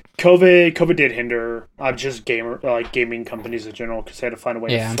 COVID did hinder just gaming companies in general because they had to find a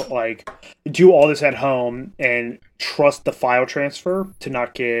way to do all this at home and trust the file transfer to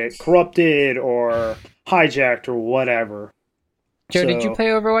not get corrupted or hijacked or whatever. Joe, did you play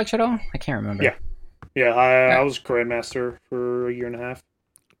Overwatch at all? I can't remember. Yeah. I was Grandmaster for a year and a half.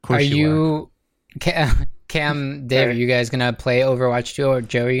 Are you Cam, Dave? Are you guys gonna play Overwatch 2, or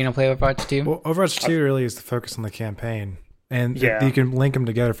Joe? Are you gonna play Overwatch 2? Well, Overwatch 2 really is the focus on the campaign. And you can link them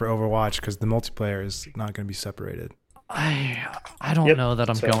together for Overwatch because the multiplayer is not going to be separated. I don't know that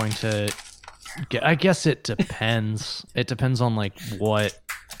I'm going to get. I guess it depends. It depends on like what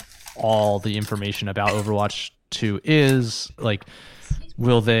all the information about Overwatch 2 is. Like,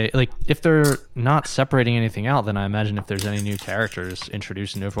 will they if they're not separating anything out? Then I imagine if there's any new characters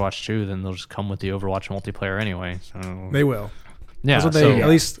introduced in Overwatch 2, then they'll just come with the Overwatch multiplayer anyway. So they will. Yeah. That's what they, at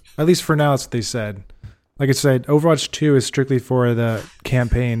least for now, that's what they said. Like I said, Overwatch 2 is strictly for the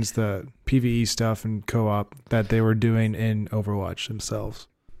campaigns, the PvE stuff and co-op that they were doing in Overwatch themselves.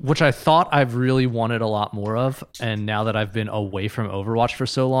 Which I thought I've really wanted a lot more of, and now that I've been away from Overwatch for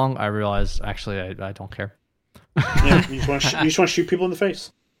so long, I realized actually I don't care. Yeah, you just want to shoot people in the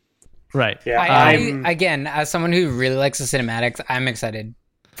face. Right. Yeah. Again, as someone who really likes the cinematics, I'm excited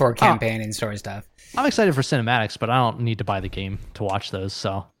for campaign and story stuff. I'm excited for cinematics, but I don't need to buy the game to watch those,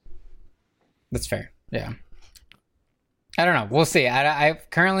 so. That's fair. Yeah. I don't know. We'll see. I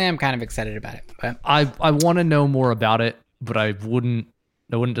currently I'm kind of excited about it. But I want to know more about it, but I wouldn't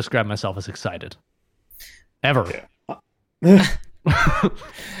describe myself as excited. Ever. Yeah.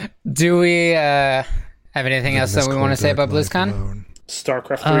 Do we have anything else that we want to say about BlizzCon?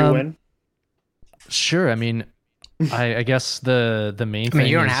 StarCraft 3 win? Sure. I mean, I guess the main thing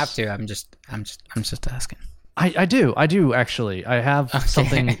you don't have to. I'm just asking. I do actually. I have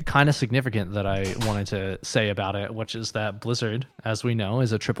something kind of significant that I wanted to say about it, which is that Blizzard, as we know,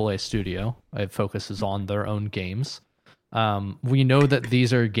 is a AAA studio. It focuses on their own games. We know that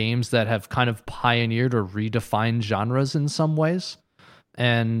these are games that have kind of pioneered or redefined genres in some ways.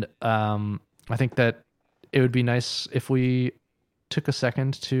 And I think that it would be nice if we took a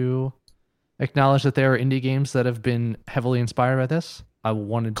second to acknowledge that there are indie games that have been heavily inspired by this. I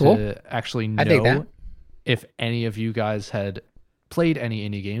wanted to actually know if any of you guys had played any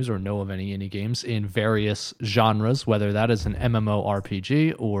indie games or know of any indie games in various genres, whether that is an MMO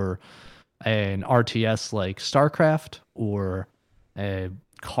RPG or an RTS like StarCraft or a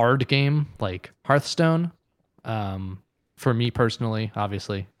card game like Hearthstone. For me personally,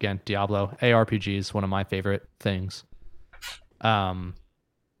 obviously, again, Diablo. ARPG is one of my favorite things. Diablo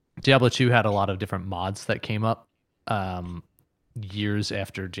 2 had a lot of different mods that came up years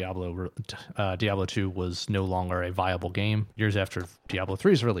after Diablo 2 was no longer a viable game, years after Diablo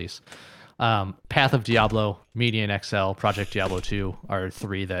 3's release. Path of Diablo, Median XL, Project Diablo 2 are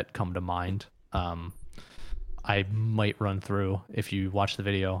three that come to mind. I might run through, if you watch the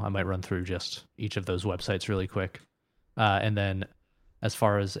video, I might run through just each of those websites really quick. And then as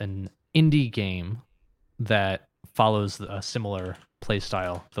far as an indie game that follows a similar play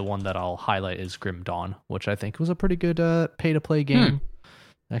style, the one that I'll highlight is Grim Dawn, which I think was a pretty good pay-to-play game.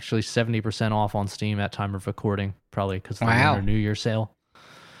 Actually 70% off on Steam at time of recording, probably because of the Lunar New Year sale.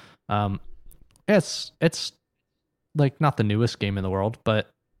 It's like not the newest game in the world, but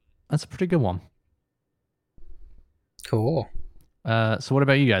that's a pretty good one. Cool. So what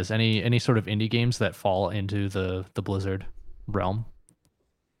about you guys? Any sort of indie games that fall into the Blizzard realm?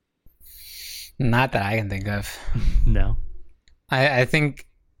 Not that I can think of. No. I think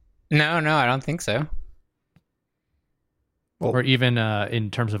no, I don't think so. Well, or even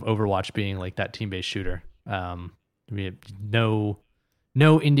in terms of Overwatch being like that team-based shooter. We have no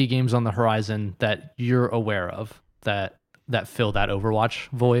indie games on the horizon that you're aware of that fill that Overwatch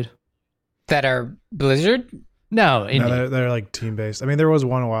void. That are Blizzard? No, they're like team-based. I mean, there was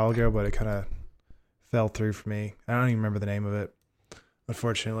one a while ago, but it kind of fell through for me. I don't even remember the name of it,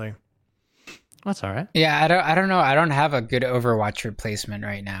 unfortunately. That's all right. Yeah, I don't know. I don't have a good Overwatch replacement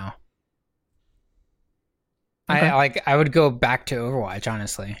right now. Okay. I would go back to Overwatch,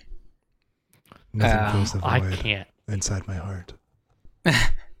 honestly. Nothing fills the void I can't. inside my heart.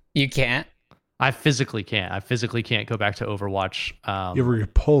 You can't? I physically can't. I physically can't go back to Overwatch. You're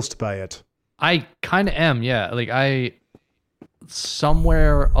repulsed by it. I kind of am, yeah. Like I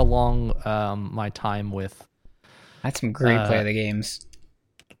somewhere along my time with I had some great play of the games.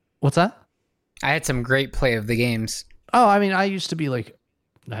 What's that? I had some great play of the games. Oh, I mean, I used to be like,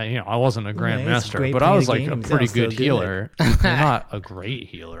 I wasn't a grandmaster, but I was like a pretty good healer. I'm not a great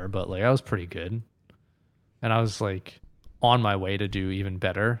healer, but like I was pretty good. And I was like on my way to do even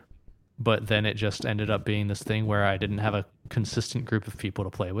better. But then it just ended up being this thing where I didn't have a consistent group of people to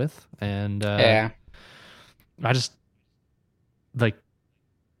play with. And I just like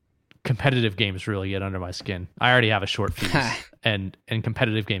competitive games really get under my skin. I already have a short fuse and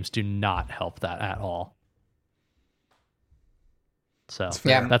competitive games do not help that at all. So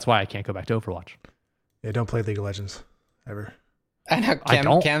that's why I can't go back to Overwatch. Yeah, don't play League of Legends ever. I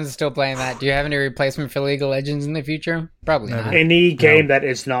know Cam's still playing that. Do you have any replacement for League of Legends in the future? Probably not. Any game that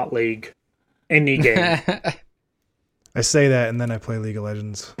is not League. Any game. I say that and then I play League of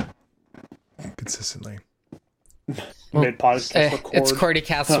Legends consistently. Mid-podcast record. It's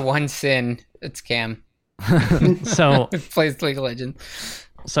QwertyCast's one sin. It's Cam. So plays League of Legends.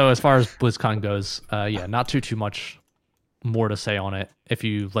 So as far as BlizzCon goes, not too much more to say on it. If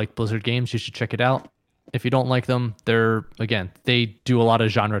you like Blizzard games, you should check it out. If you don't like them, they do a lot of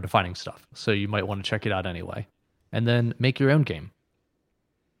genre defining stuff. So you might want to check it out anyway. And then make your own game.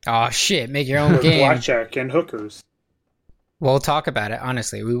 Oh shit, make your own game. Blackjack and hookers. We'll talk about it,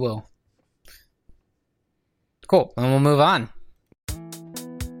 honestly, we will. Cool, then we'll move on.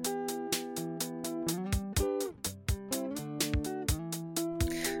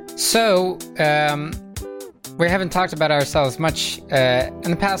 So, we haven't talked about ourselves much in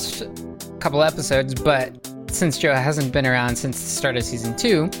the past couple episodes, but since Joe hasn't been around since the start of season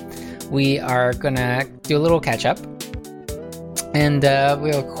 2, we are gonna do a little catch up. And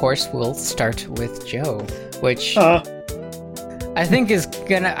we'll start with Joe, which I think is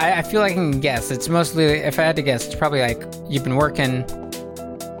gonna. I feel like I can guess. It's mostly, if I had to guess, it's probably like you've been working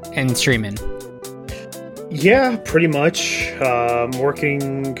and streaming. Yeah, pretty much.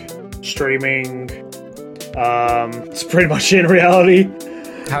 Working, streaming. It's pretty much in reality.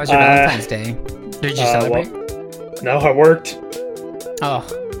 How was your Valentine's Day? Did you celebrate? No, I worked. Oh.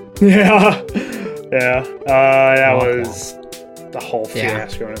 Yeah. That was the whole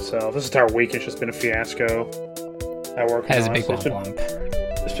fiasco in itself. This entire week has just been a fiasco at work. Has a big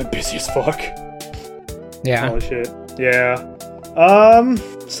it's been busy as fuck. Yeah. Holy shit. Yeah.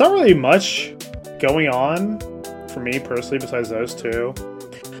 It's not really much going on for me personally besides those two.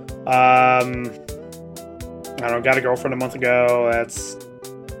 I don't know, got a girlfriend a month ago. That's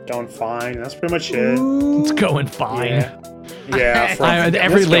going fine. That's pretty much it. It's going fine. Yeah.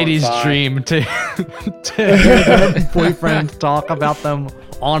 Every lady's dream to hear their boyfriend talk about them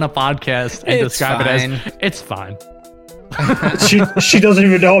on a podcast and describe it as it's fine. She doesn't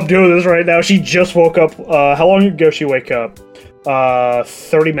even know I'm doing this right now. She just woke up. How long ago did she wake up?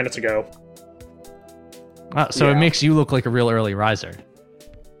 30 minutes ago. So it makes you look like a real early riser.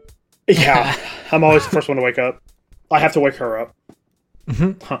 Yeah, I'm always the first one to wake up. I have to wake her up.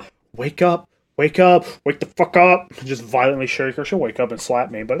 Mm-hmm. Wake up, wake the fuck up. Just violently shake her. She'll wake up and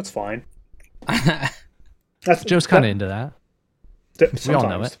slap me, but it's fine. Joe's kind of into that. We all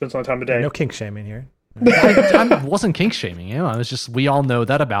know it. Depends on the time of day. No kink shaming here. I wasn't kink shaming you. I was just, we all know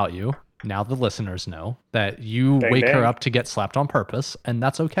that about you. Now the listeners know that you wake her up to get slapped on purpose, and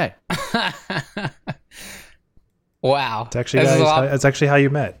that's okay. Wow. It's actually how you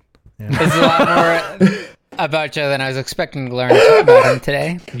met. Yeah. This is a lot more about Joe than I was expecting to learn about him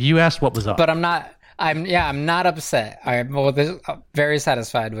today. You asked what was up. But I'm not upset. I'm very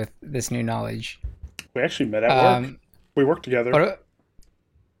satisfied with this new knowledge. We actually met at work. We worked together. What,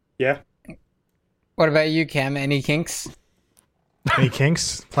 yeah. What about you, Cam? Any kinks? Any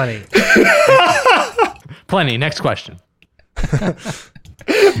kinks? Plenty. Plenty. Next question.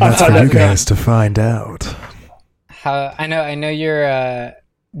 That's for you guys to find out. How I know you're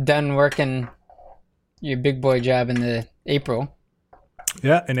done working your big boy job in the April.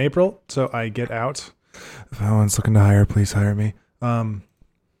 Yeah, in April. So I get out. If anyone's looking to hire, please hire me.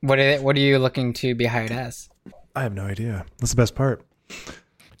 What are you looking to be hired as? I have no idea. That's the best part.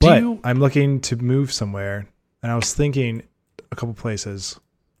 But I'm looking to move somewhere, and I was thinking a couple places.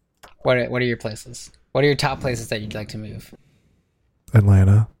 What are your places? What are your top places that you'd like to move?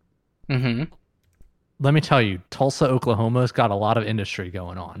 Atlanta. Mm-hmm. Let me tell you, Tulsa, Oklahoma's got a lot of industry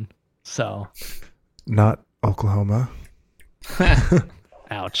going on. So, not Oklahoma.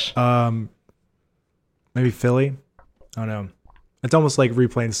 Ouch. Maybe Philly. I don't know. It's almost like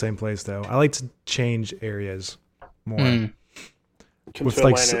replaying the same place, though. I like to change areas more with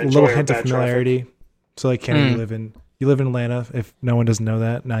like a little hint of familiarity. Traffic. So, like, Kenny, you live in Atlanta. If no one doesn't know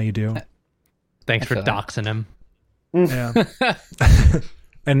that, now you do. Thanks for doxing him. Yeah.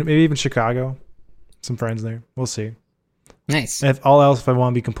 And maybe even Chicago. Some friends there. We'll see. Nice. And if all else, if I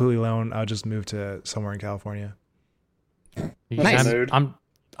want to be completely alone, I'll just move to somewhere in California. Nice.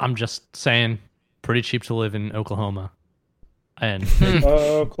 I'm just saying, pretty cheap to live in Oklahoma. And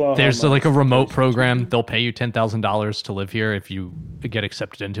there's like a remote program. They'll pay you $10,000 to live here if you get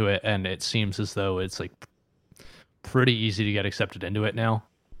accepted into it. And it seems as though it's like pretty easy to get accepted into it now.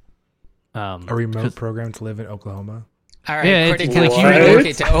 A remote program to live in Oklahoma? All right, yeah, Qwerty, can you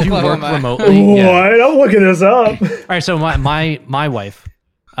relocate to Oklahoma? You work remotely. What? Yeah. I'm looking this up. All right, so my wife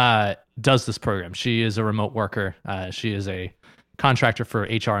does this program. She is a remote worker. She is a contractor for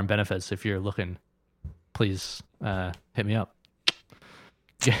HR and benefits. If you're looking, please hit me up.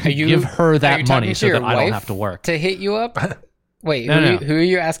 Give her that money so that I don't have to work. To hit you up? Wait, No. Who are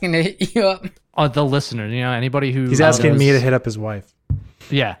you asking to hit you up? The listener, anybody who... He's asking me to hit up his wife.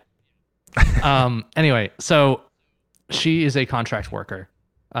 Yeah. Anyway, so she is a contract worker.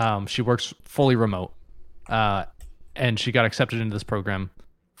 She works fully remote. And she got accepted into this program.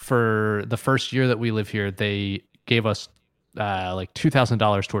 For the first year that we live here, they gave us like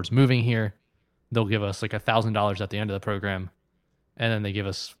 $2,000 towards moving here. They'll give us like $1,000 at the end of the program. And then they give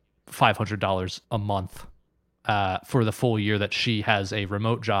us $500 a month for the full year that she has a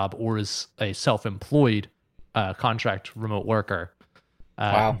remote job or is a self-employed contract remote worker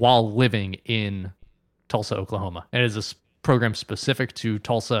while living in Tulsa, Oklahoma. And it is this program specific to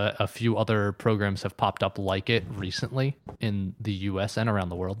Tulsa. A few other programs have popped up like it recently in the U.S. and around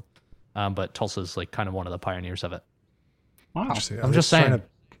the world. But Tulsa is like kind of one of the pioneers of it. Wow. I'm just saying,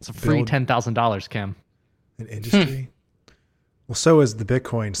 it's a free $10,000, Cam. An industry? Well, so is the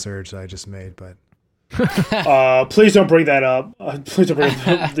Bitcoin surge that I just made, but... Please don't bring that up. Please don't bring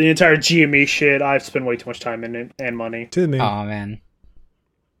the entire GME shit. I've spent way too much time in it and money. To me. Oh, man.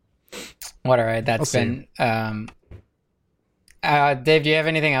 What a ride that's been. Dave, do you have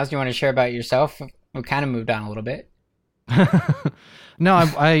anything else you want to share about yourself? We kind of moved on a little bit. No,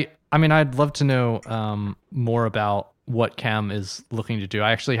 I mean, I'd love to know more about what Cam is looking to do.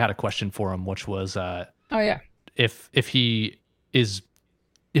 I actually had a question for him, which was, if he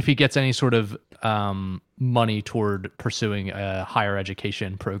gets any sort of money toward pursuing a higher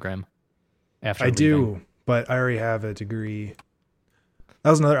education program after leaving. Do, but I already have a degree. That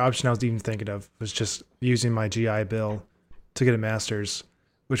was another option I was even thinking of, was just using my GI Bill to get a master's,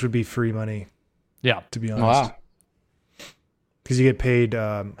 which would be free money. Yeah. To be honest. Wow. Because you get paid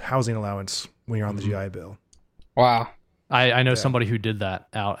housing allowance when you're on the GI Bill. Wow. I know somebody who did that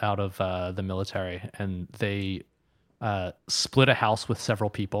out of the military, and they split a house with several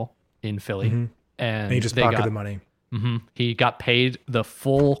people in Philly, and he just pocketed the money. He got paid the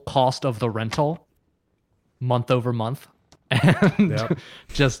full cost of the rental month over month, and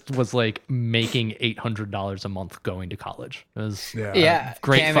just was like making $800 a month going to college. It was a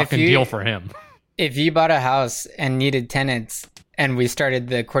great Cam, fucking deal for him. If you bought a house and needed tenants, and we started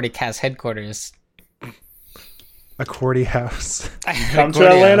the QwertyCast headquarters. A QWERTY house. Come to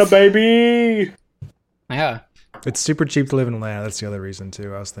Atlanta, baby. Yeah. It's super cheap to live in Atlanta. That's the other reason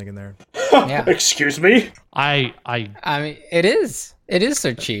too. I was thinking there. Yeah. Excuse me. I mean, it is. It is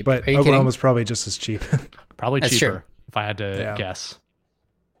so cheap. But Oklahoma's probably just as cheap. Probably That's cheaper true. if I had to guess.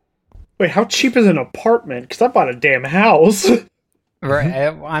 Wait, how cheap is an apartment? Because I bought a damn house. Right.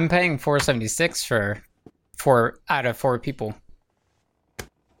 I'm paying $476 for 4 out of 4 people.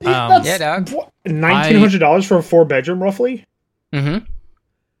 Yeah, dog. $1,900 for a 4-bedroom, roughly. Mm-hmm.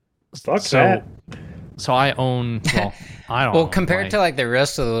 Fuck that. So I own. Well, I don't. Well, compared to like the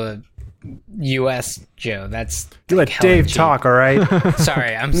rest of the U.S. Joe. That's you let Dave talk, all right?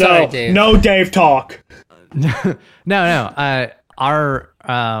 Sorry, I'm sorry, Dave. No, Dave, talk. No. Our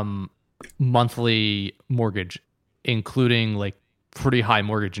monthly mortgage, including like pretty high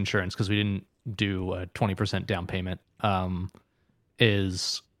mortgage insurance, because we didn't do a 20% down payment,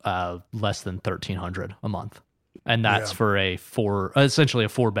 is less than $1,300 a month, and that's for essentially a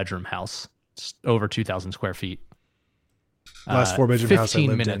 4-bedroom house, it's over 2,000 square feet. Last 4-bedroom house I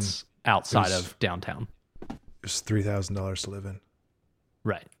lived 15 minutes outside of downtown. It's $3,000 to live in.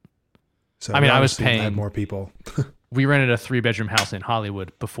 Right. So I mean, I was paying. Had more people. We rented a 3-bedroom house in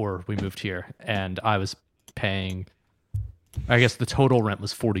Hollywood before we moved here, and I was paying. I guess the total rent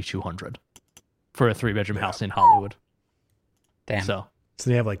was $4,200 for a 3-bedroom house in Hollywood. Damn. So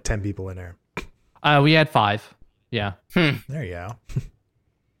they have like 10 people in there. We had 5. Yeah. There you go.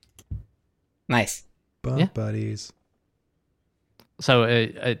 Nice. Buddies.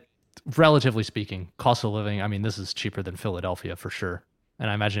 So, relatively speaking, cost of living, I mean, this is cheaper than Philadelphia for sure. And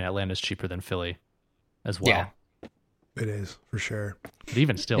I imagine Atlanta's cheaper than Philly as well. Yeah. It is, for sure. But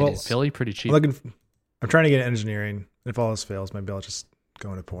even still, Philly, pretty cheap. I'm trying to get engineering. If all this fails, maybe I'll just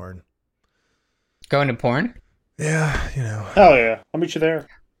go into porn. Go into porn? Yeah, Hell yeah. I'll meet you there.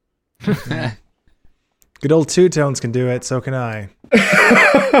 Good old Two-Tones can do it, so can I.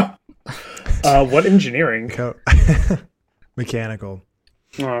 What engineering? Mechanical.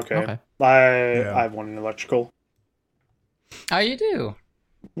 Oh, okay. I have one in electrical. Oh, you do?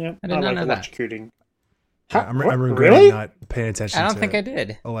 Yeah, I did not know that. electrocuting. I'm regretting not paying attention to I don't think I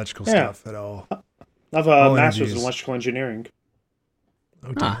did. electrical stuff at all. I have a master's in electrical engineering.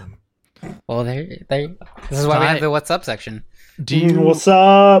 Oh, damn. Well, there. This is why we have the What's Up section. What's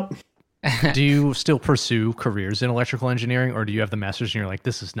up? Do you still pursue careers in electrical engineering, or do you have the master's and you're like,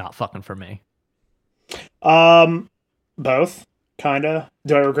 this is not fucking for me? Both, kinda.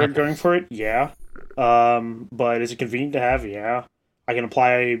 Do I regret going for it? Yeah. But is it convenient to have? Yeah. I can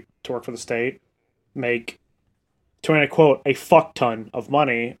apply to work for the state, make, to quote, a fuck ton of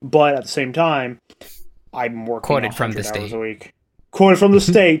money, but at the same time, I'm working quoted from the hours state a week. Quoted from the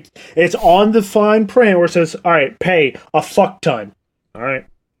state. It's on the fine print where it says, all right, pay a fuck ton. All right.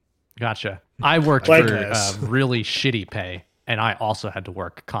 Gotcha. I worked for really shitty pay, and I also had to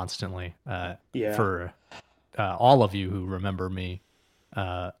work constantly. For all of you who remember me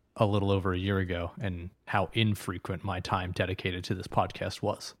a little over a year ago, and how infrequent my time dedicated to this podcast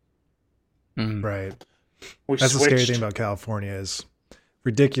was. Right. That's the scary thing about California is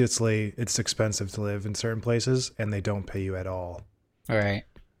ridiculously it's expensive to live in certain places, and they don't pay you at all. All right.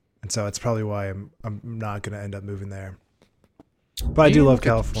 And so it's probably why I'm not going to end up moving there. But I do love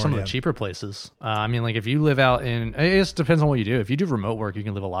California. Some of the cheaper places. I mean, like if you live out in, it just depends on what you do. If you do remote work, you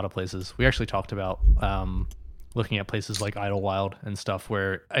can live a lot of places. We actually talked about looking at places like Idlewild and stuff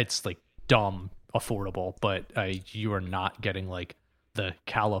where it's like dumb affordable, but you are not getting like the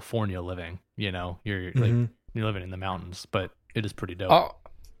California living. You're like you're living in the mountains, but it is pretty dope.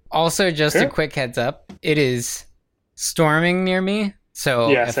 Also, just a quick heads up: it is storming near me, so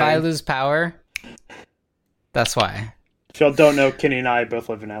if I lose power, that's why. If y'all don't know, Kenny and I both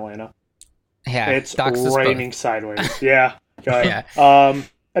live in Atlanta. Yeah, it's raining sideways. Yeah. Yeah.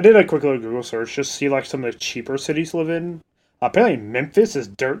 I did a quick little Google search just to see like some of the cheaper cities to live in. Apparently, Memphis is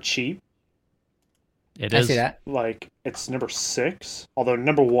dirt cheap. It is. I see that. Like it's number 6, although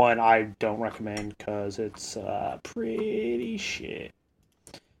number 1 I don't recommend because it's pretty shit.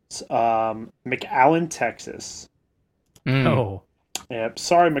 It's McAllen, Texas. Oh. Yep.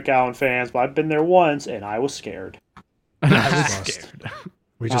 Sorry, McAllen fans, but I've been there once and I was scared. I was scared.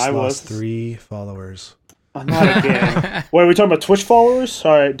 We just lost 3 followers. Not again. Wait, are we talking about Twitch followers?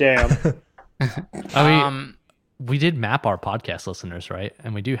 All right, damn. I mean, we did map our podcast listeners, right?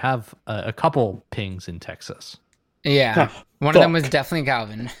 And we do have a couple pings in Texas. Yeah. One of them was definitely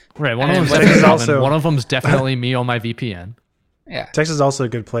Calvin. Right. One of them's definitely Calvin. One of them's definitely me on my VPN. Yeah. Texas is also a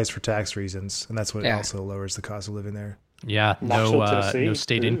good place for tax reasons, and that's what also lowers the cost of living there. Yeah. No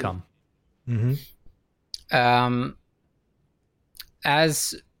state income.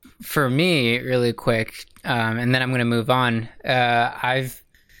 As for me, really quick, and then I'm going to move on. I'm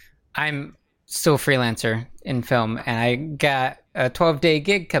still a freelancer in film, and I got a 12-day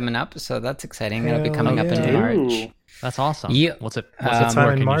gig coming up, so that's exciting. It'll be coming up in March. That's awesome. Yeah. What's it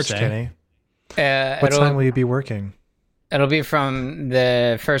time in March, Kenny? What time will you be working? It'll be from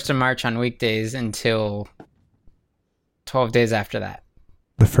the 1st of March on weekdays until 12 days after that.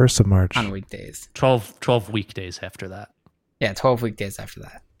 The 1st of March. On weekdays. 12 weekdays after that. Yeah, 12 weekdays after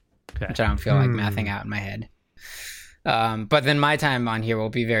that. Okay. Which I don't feel like mathing out in my head. But then my time on here will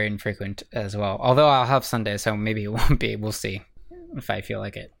be very infrequent as well. Although I'll have Sunday, so maybe it won't be. We'll see if I feel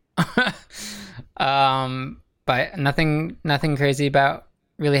like it. But nothing crazy about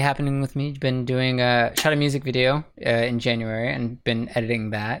really happening with me. Been doing shot a music video in January and been editing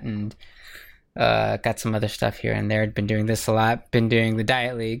that, and got some other stuff here and there. Been doing this a lot. Been doing the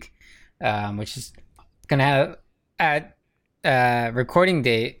Diet League, which is gonna have at recording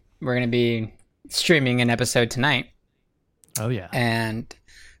date. We're gonna be streaming an episode tonight. Oh yeah, and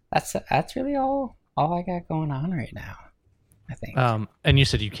that's really all I got going on right now, I think. And you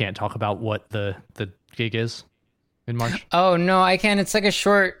said you can't talk about what the gig is in March? Oh no, I can. It's like a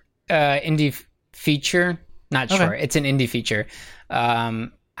short indie feature. Not short. It's an indie feature. I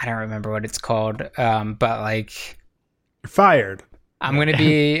don't remember what it's called. But like, you're fired. I'm gonna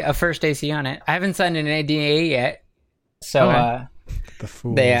be a first AC on it. I haven't signed an ADA yet, so the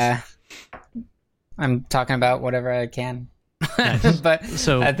fools. I'm talking about whatever I can. Nice. But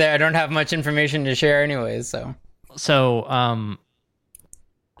so I don't have much information to share anyways. So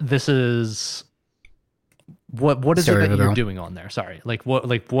this is what is it that you're doing on there? Sorry, like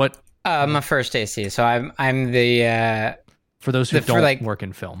what? I'm a first AC, so I'm the for those who don't work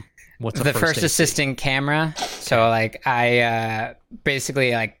in film. What's the first assistant camera? So like I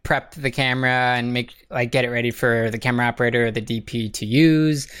basically like prep the camera and get it ready for the camera operator or the DP to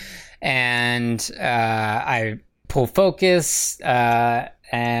use, and I pull focus and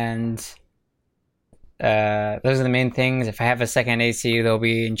those are the main things. If I have a second AC, they'll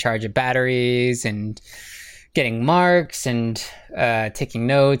be in charge of batteries and getting marks and taking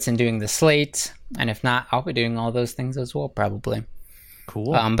notes and doing the slate. And if not, I'll be doing all those things as well, probably.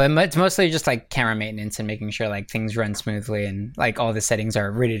 Cool. But it's mostly just like camera maintenance and making sure like things run smoothly and like all the settings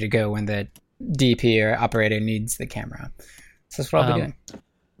are ready to go when the DP or operator needs the camera. So that's what I'll be doing.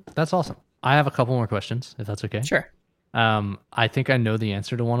 That's awesome. I have a couple more questions, if that's okay. Sure. I think I know the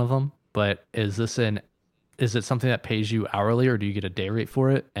answer to one of them, but is it something that pays you hourly, or do you get a day rate for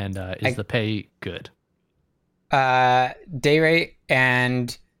it? And is the pay good? Day rate,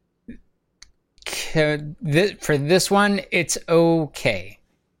 and for this one, it's okay.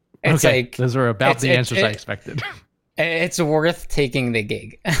 It's okay. like Those are about the answers I expected. It's worth taking the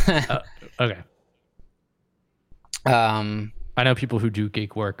gig. Okay. I know people who do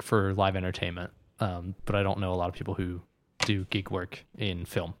gig work for live entertainment, but I don't know a lot of people who do gig work in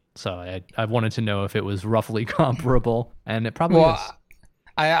film. So I wanted to know if it was roughly comparable, and it probably is.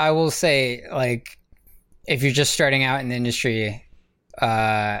 I will say, like, if you're just starting out in the industry,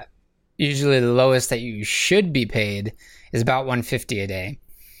 usually the lowest that you should be paid is about $150 a day.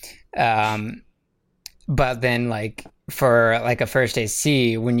 But then, like, for like a first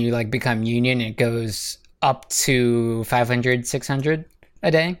AC, when you like become union, it goes up to 500, 600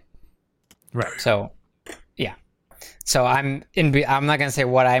 a day. Right. So, yeah. So I'm not gonna say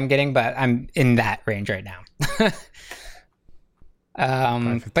what I'm getting, but I'm in that range right now.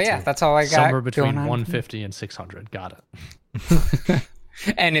 But yeah, that's all I got. Somewhere between 150 and 600. Got it.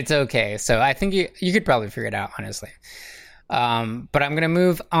 And it's okay. So I think you could probably figure it out, honestly. But I'm gonna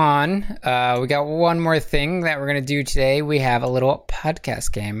move on. We got one more thing that we're gonna do today. We have a little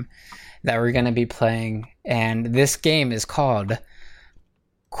podcast game that we're gonna be playing, and this game is called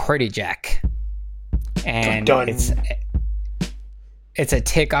QwertyJack. And it's a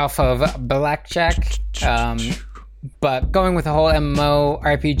takeoff of Blackjack, but going with the whole MMO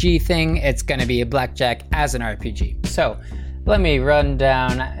RPG thing, it's going to be a Blackjack as an RPG. So let me run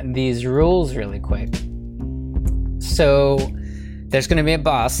down these rules really quick. So there's going to be a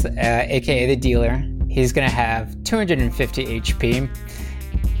boss, aka the dealer. He's going to have 250 HP.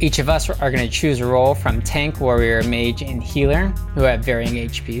 Each of us are going to choose a role from tank, warrior, mage, and healer who have varying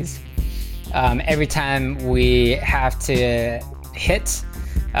HPs. Every time we have to hit,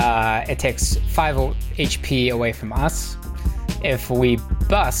 it takes 5 HP away from us. If we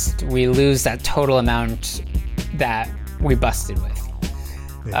bust, we lose that total amount that we busted with.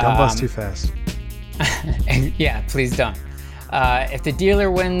 Yeah, don't bust too fast. And yeah, please don't. If the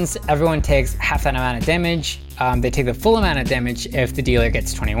dealer wins, everyone takes half that amount of damage. They take the full amount of damage if the dealer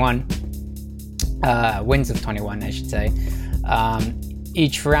gets 21. Wins with 21, I should say.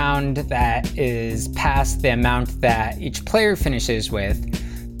 Each round that is past the amount that each player finishes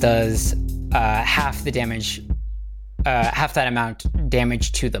with does half the damage, half that amount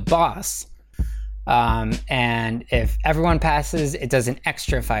damage to the boss. And if everyone passes, it does an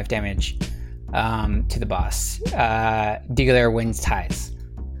extra 5 damage to the boss. Dealer wins ties.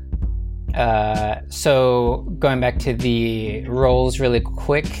 So going back to the rolls really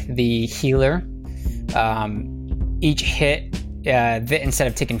quick, the healer, each hit, instead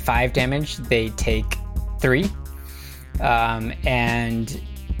of taking 5 damage, they take 3. And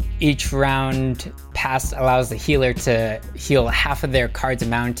each round passed allows the healer to heal half of their card's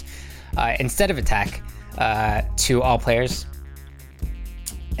amount instead of attack to all players.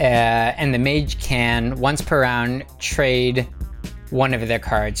 And the mage can, once per round, trade one of their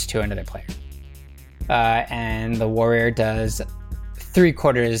cards to another player. And the warrior does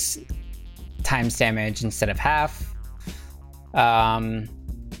 3/4 times damage instead of half.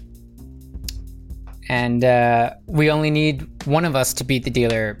 And we only need one of us to beat the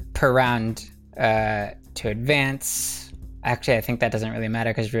dealer per round to advance. Actually, I think that doesn't really matter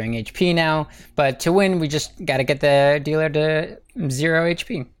because we're doing HP now. But to win, we just got to get the dealer to 0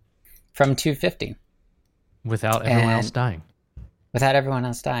 HP from 250. Without everyone else dying. Without everyone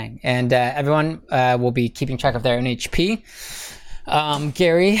else dying. And everyone will be keeping track of their own HP.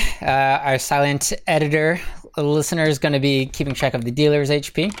 Gary, our silent editor, listener, is going to be keeping track of the dealer's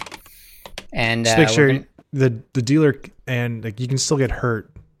HP. And just make sure the dealer and like you can still get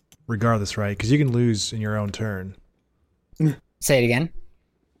hurt regardless, right? Because you can lose in your own turn. Say it again.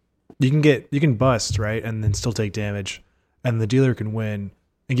 You can bust, right, and then still take damage, and the dealer can win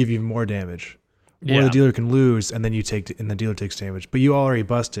and give you even more damage. Yeah. Or the dealer can lose and then the dealer takes damage, but you already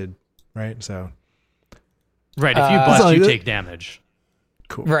busted, right? So right, if you bust, you take damage.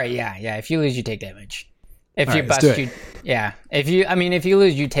 Cool. Right, yeah. If you lose, you take damage. If you bust, If you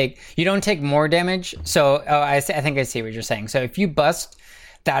lose, you don't take more damage. So, I think I see what you're saying. So if you bust,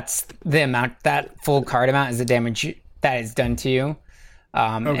 that's the amount, that full card amount is the damage that is done to you.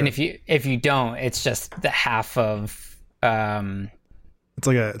 Okay. And if you don't, it's just the half of. It's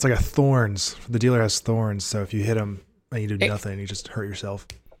like a thorns. The dealer has thorns, so if you hit him and you do nothing, you just hurt yourself.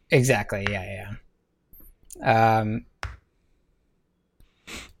 Exactly. Yeah. And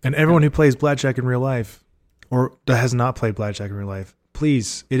everyone who plays blackjack in real life, or that has not played blackjack in real life,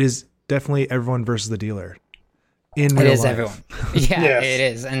 please, it is definitely everyone versus the dealer. In real life. It is everyone. Yeah, yes. It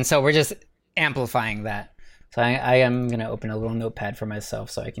is. And so we're just amplifying that. So I am going to open a little notepad for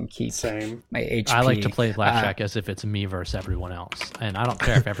myself so I can keep my HP. I like to play blackjack as if it's me versus everyone else. And I don't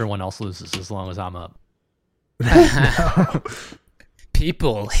care if everyone else loses as long as I'm up.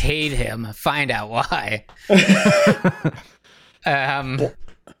 People hate him. Find out why.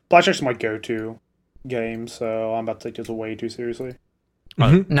 Blackjack's my go-to game, so I'm about to take this way too seriously. No,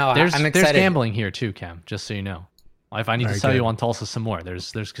 I'm excited. There's gambling here too, Cam, just so you know. If I need to sell you on Tulsa some more,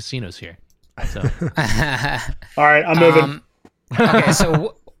 there's casinos here. So. All right, I'm moving. Okay,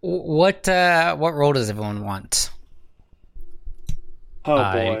 so what role does everyone want? Oh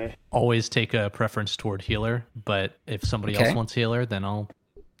boy! I always take a preference toward healer, but if somebody else wants healer, then I'll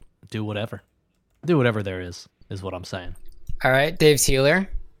do whatever. Do whatever there is what I'm saying. All right, Dave's healer.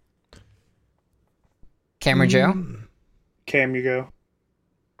 Cam or Joe? Cam, you go.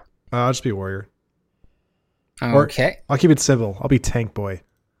 I'll just be a warrior. Okay. I'll keep it civil. I'll be tank boy.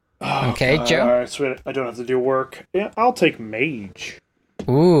 Okay, Joe. All right, sweet. I don't have to do work. Yeah, I'll take mage.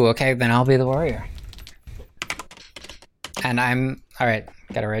 Ooh, okay, then I'll be the warrior. And all right,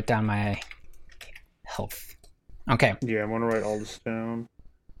 gotta write down my health. Okay. Yeah, I'm gonna write all this down.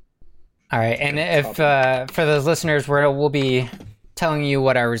 All right, and if for those listeners, we'll be telling you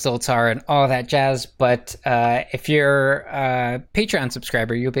what our results are and all that jazz, but if you're a Patreon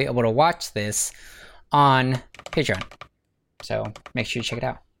subscriber, you'll be able to watch this on Patreon. So make sure you check it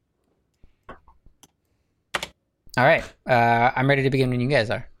out. All right, I'm ready to begin when you guys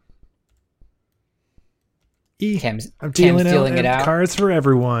are. I'm dealing it out. Cards for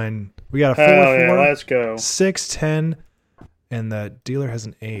everyone. We got a 4-4. Let's go. 6-10, and the dealer has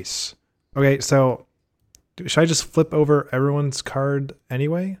an ace. Okay, so should I just flip over everyone's card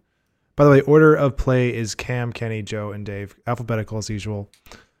anyway? By the way, order of play is Cam, Kenny, Joe, and Dave. Alphabetical as usual.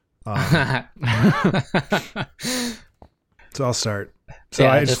 So I'll start. So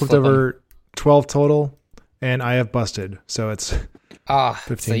I just flipped over 12 total, and I have busted. So it's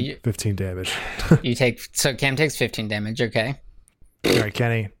 15 damage. So Cam takes 15 damage, okay. All right,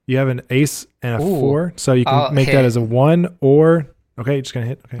 Kenny. You have an ace and a 4, so you can make that as a 1 or... Okay, just going to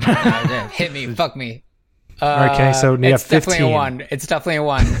hit. Okay. Hit me, fuck me. All right, Kenny, so you have 15. It's definitely a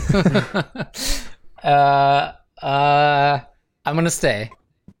 1. I'm going to stay.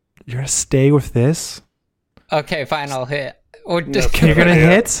 You're going to stay with this? Okay, fine, I'll hit. You're going to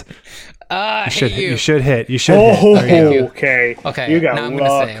hit? You should hit. Okay. Okay. You got I'm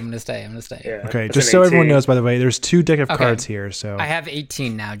going to stay. Yeah, okay, just so everyone knows, by the way, there's 2 deck of cards here. So I have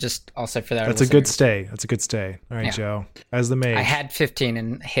 18 now, just also for that. That's a good stay. All right, Joe, as the mage. I had 15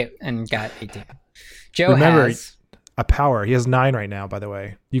 and hit and got 18. Joe Remember, has a power. He has 9 right now, by the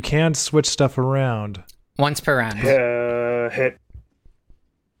way. You can switch stuff around. Once per round. Hit.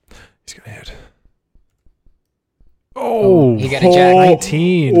 He's going to hit. Oh, he got a jack.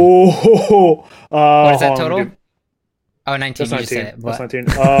 19. What is that total? Oh, 19. That's 19. You just said it, That's but... 19.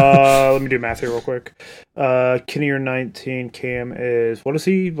 Let me do math here real quick. Kenny, you're 19. Cam is, what is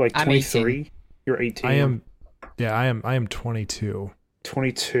he? Like 23? You're 18. I am 22.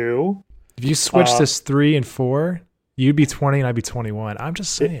 22? If you switch this 3 and 4, you'd be 20 and I'd be 21. I'm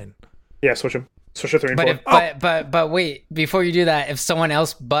just saying. Yeah, switch them. Switch to 3 and 4. But wait, before you do that, if someone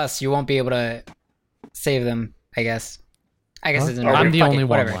else busts, you won't be able to save them, I guess. It's I'm the only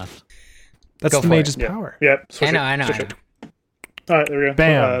one left. That's the mage's power. Yep. I know. All right, there we go.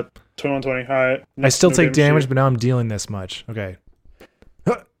 Bam. 21-20. All right. I still take damage, but now I'm dealing this much. Okay.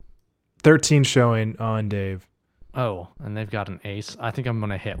 13 showing on Dave. Oh, and they've got an ace. I think I'm going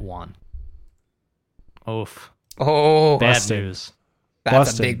to hit 1. Oof. Oh. Bad busted. news.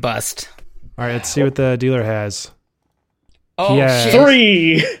 That's a big bust. All right, let's see what the dealer has. Oh, shit.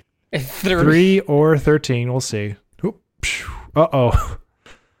 3! 3 or 13. We'll see. Uh-oh.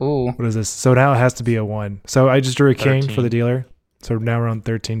 Ooh. What is this? So now it has to be a 1. So I just drew a king 13. for the dealer. So now we're on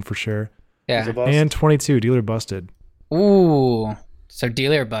 13 for sure. Yeah. And 22. Dealer busted. Ooh. So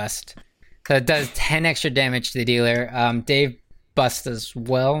dealer bust. So it does 10 extra damage to the dealer. Dave bust as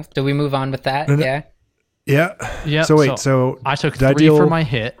well. Do we move on with that? Yeah. Yeah. So wait, so I took 3 for my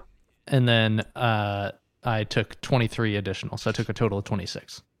hit, and then I took 23 additional. So I took a total of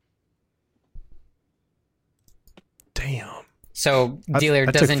 26. Damn. So dealer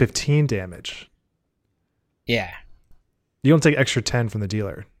I doesn't... took 15 damage. Yeah. You don't take extra 10 from the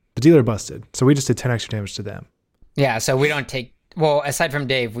dealer. The dealer busted. So we just did 10 extra damage to them. Yeah, so we don't take... Well, aside from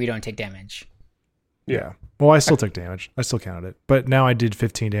Dave, we don't take damage. Yeah. Well, I still took damage. I still counted it. But now I did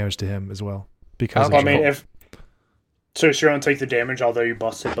 15 damage to him as well. Because I mean, if... So you're going to take the damage, although you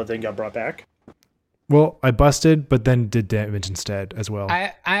busted, but then got brought back? Well, I busted, but then did damage instead as well.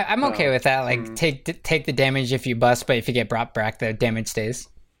 I'm okay with that. Like, take the damage if you bust, but if you get brought back, the damage stays.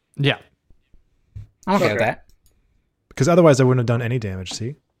 Yeah. I'm okay with that. Because otherwise I wouldn't have done any damage,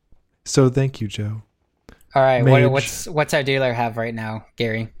 see? So thank you, Joe. All right, what's our dealer have right now,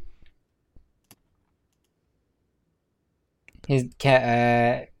 Gary? He's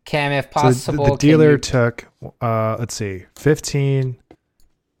Cam, if possible. So the dealer took, let's see, 15.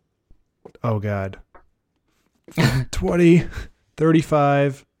 Oh, God. 20,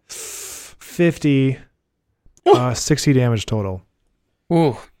 35, 50, 60 damage total.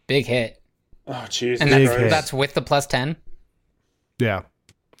 Ooh, big hit. Oh, jeez. And that's with the plus 10? Yeah.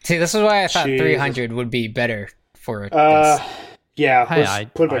 See, this is why I thought 300 would be better for this. Yeah, hey, I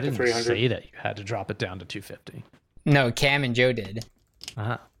didn't 300. Say that you had to drop it down to 250. No, Cam and Joe did.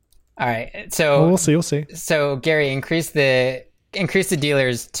 Uh-huh. All right, so we'll see. So Gary, increase the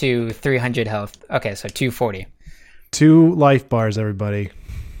dealers to 300 health. Okay, so 240. 2 life bars, everybody.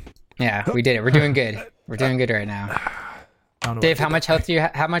 Yeah, we did it. We're doing good. We're doing good right now. Dave, how much health do you?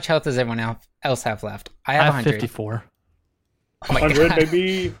 How much health does everyone else have left? I have 100. 54. Oh my 100, God.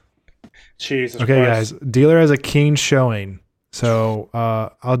 baby. Jesus Okay, Christ. guys. Dealer has a king showing. So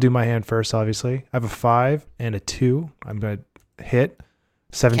I'll do my hand first, obviously. I have a 5 and a 2. I'm going to hit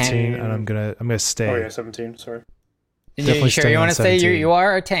 17, and I'm gonna stay. Oh, yeah, 17. Sorry. You sure you want to say you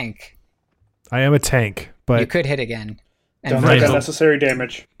are a tank? I am a tank, but... You could hit again. Don't take unnecessary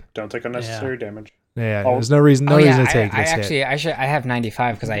damage. Don't take unnecessary damage. Yeah, there's no reason to take this hit. I have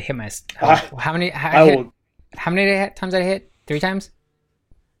 95 because I hit my... how many times did I hit? 3 times?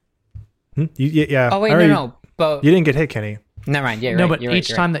 Yeah. Oh, wait, no. But you didn't get hit, Kenny. Never mind. Yeah, no, right, but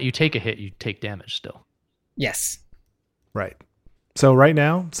each time that you take a hit, you take damage still. Yes. Right. So right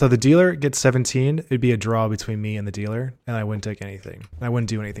now, the dealer gets 17. It'd be a draw between me and the dealer, and I wouldn't take anything. I wouldn't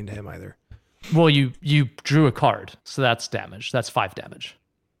do anything to him either. Well, you drew a card, so that's damage. That's 5 damage.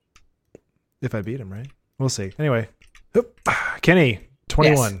 If I beat him, right? We'll see. Anyway, Kenny,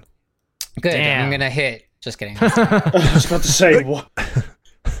 21. Yes. Good. Damn. I'm gonna hit. Just kidding. I was about to say what?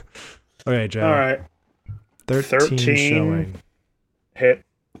 Okay, Joe. All right. 13 showing. Hit.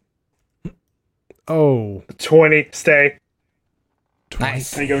 Oh. 20. Stay.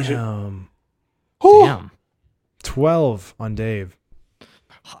 Nice. Damn. 12 on Dave.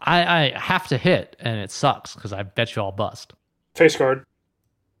 I have to hit, and it sucks because I bet you I'll bust. Face card.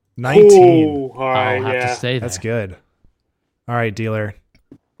 19. Ooh, all right, I'll have to stay there. That's good. All right, dealer.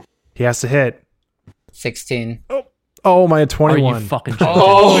 He has to hit. 16. Oh, my 21. Are you fucking joking?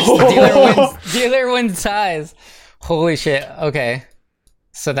 Oh, dealer wins size. Holy shit. Okay.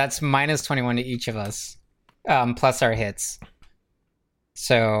 So that's minus 21 to each of us. Plus our hits.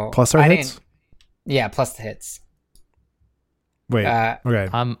 So plus our hits? Yeah, plus the hits. Wait. Okay.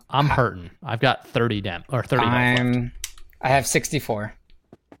 I'm hurting. I've got 30 health left. I have 64.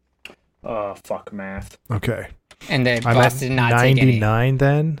 Oh, fuck math. Okay. And the I'm boss at did not take any. 99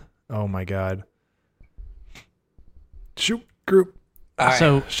 then. Oh my god. Shoot, group. All right,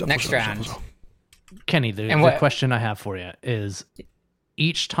 So next round. Kenny, the question I have for you is,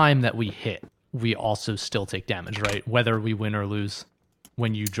 each time that we hit, we also still take damage, right? Whether we win or lose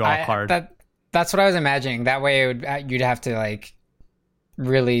when you draw a card. That's what I was imagining. That way you'd have to like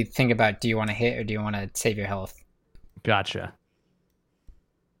really think about, do you want to hit or do you want to save your health? Gotcha.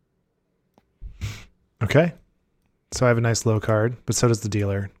 Okay. So I have a nice low card, but so does the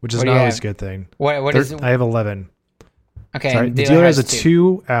dealer, which is not always a good thing. What is it? I have 11. Okay. Sorry, the dealer has a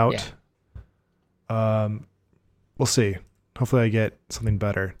 2 out. Yeah. We'll see. Hopefully I get something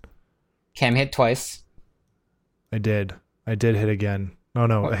better. Cam hit twice. I did hit again. Oh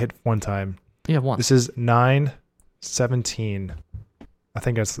no, I hit one time. Yeah, once. This is 9, 17. I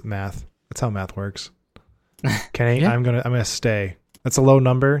think that's math. That's how math works. Kenny, I'm gonna stay. That's a low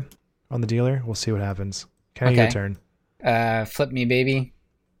number on the dealer. We'll see what happens. Kenny, your turn. Flip me, baby.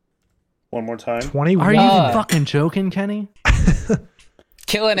 One more time. 21. Are you even fucking joking, Kenny?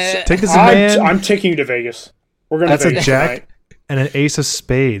 Killing it. Take this, man. I'm taking you to Vegas. We're gonna. That's Vegas a jack tonight. and an ace of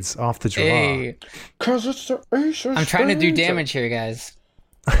spades off the draw. Hey. Cause it's the ace of I'm trying to do spades. damage here, guys.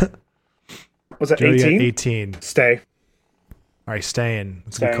 Was that Joey got 18? 18. Stay. All right, staying.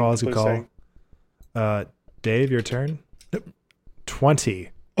 That's a good call. That's a good call. Dave, your turn. 20.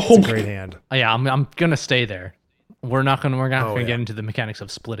 That's a great hand. Yeah, I'm gonna stay there. We're not gonna get into the mechanics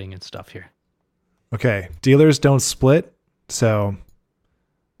of splitting and stuff here. Okay, dealers don't split, so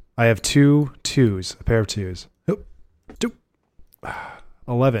I have 2 2s, a pair of 2s.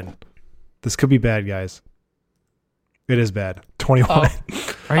 11. This could be bad, guys. It is bad. 21.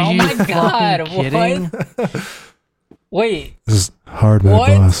 Are you my God, kidding? what? Wait. This is hard, my What?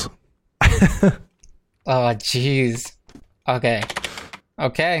 boss. Oh, jeez. Okay.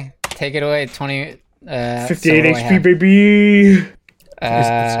 Take it away. 20. 58 HP, baby.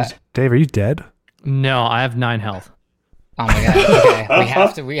 Dave, are you dead? No, I have 9 health. Oh my God.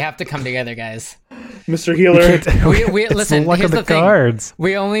 Okay. We have to come together, guys. Mr. Healer. We listen. Luck Here's of the thing. cards.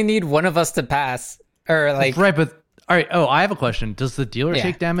 We only need one of us to pass, or like. Right, but all right. Oh, I have a question. Does the dealer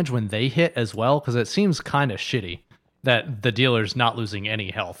take damage when they hit as well? Because it seems kind of shitty that the dealer's not losing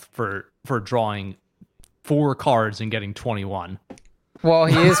any health for drawing 4 cards and getting 21. Well,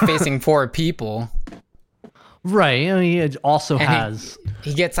 he is facing 4 people. Right. I mean, he also has.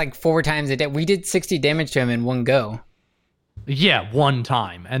 He gets like 4 times a day. We did 60 damage to him in one go. Yeah, one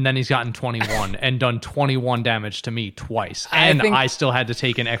time, and then he's gotten 21 and done 21 damage to me twice, and I still had to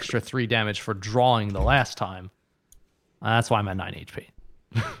take an extra 3 damage for drawing the last time. That's why I'm at 9 HP.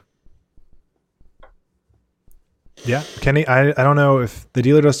 Yeah, Kenny, I don't know if the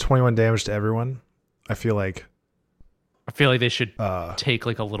dealer does 21 damage to everyone. I feel like they should take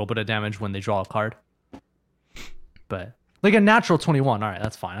like a little bit of damage when they draw a card, but like a natural 21. All right,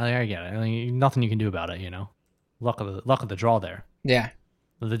 that's fine. I get it. I mean, nothing you can do about it, you know. Luck of the draw there. Yeah.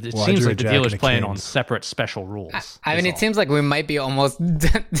 It seems like the dealer's playing on separate special rules. I mean, it seems like we might be almost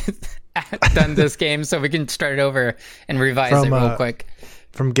done this game, so we can start it over and revise it real quick.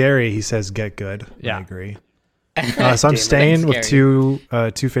 From Gary, he says, "Get good." Yeah, I agree. So I'm staying with two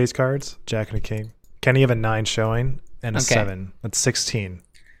face cards, Jack and a King. Kenny have a 9 showing and a 7. That's 16.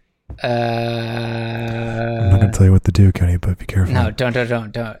 I'm not gonna tell you what to do, Kenny, but be careful. No, don't.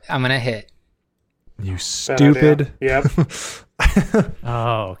 I'm gonna hit. You stupid. Yep.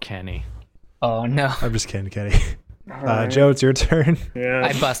 Oh, Kenny. Oh, no. I'm just kidding, Kenny. Right. Joe, it's your turn. Yeah.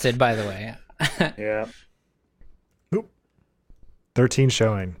 I busted, by the way. Yeah. Oop. 13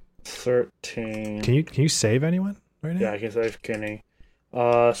 showing. 13. Can you save anyone right now? Yeah, I can save Kenny.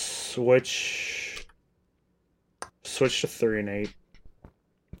 Switch to 3 and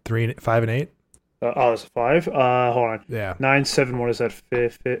 8. 5 and 8? It's a 5. Hold on. Yeah. 9, 7, what is that?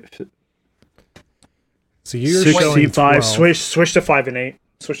 5. So you're 65. Switch to 5 and 8.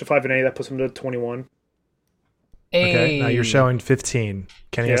 Switch to 5 and 8. That puts him to 21. Hey. Okay, now you're showing 15.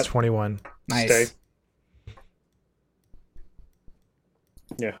 Kenny has 21. Nice. Stay.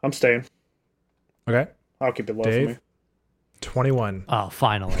 Yeah, I'm staying. Okay. I'll keep it low Dave, for me. 21. Oh,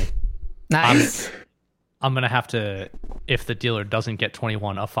 finally. Nice. I'm going to have to, if the dealer doesn't get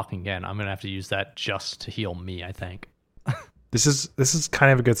 21 again, I'm going to have to use that just to heal me, I think. This is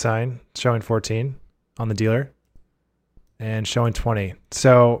kind of a good sign. Showing 14 on the dealer and showing 20.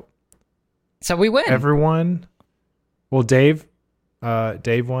 So we win. Everyone. Well, Dave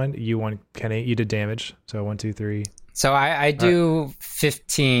won. You won, Kenny. You did damage. So 1, 2, 3. So I do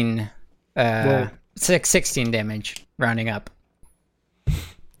 15, 16 damage, rounding up. And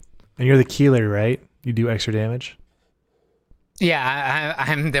you're the keeler, right? You do extra damage? Yeah,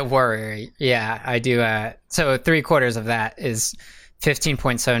 I'm the warrior. Yeah, I do. So 3/4 of that is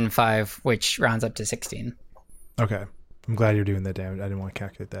 15.75, which rounds up to 16. Okay. I'm glad you're doing that damage. I didn't want to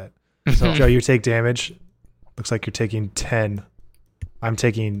calculate that. So, Joe, you take damage. Looks like you're taking 10. I'm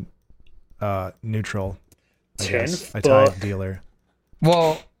taking neutral. 10? I tied dealer.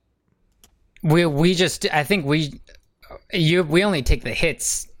 Well, we just, I think we only take the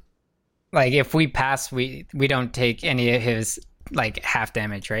hits. Like, if we pass, we don't take any of his, like, half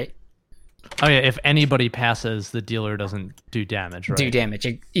damage, right? Oh, yeah, if anybody passes, the dealer doesn't do damage, right? Do damage.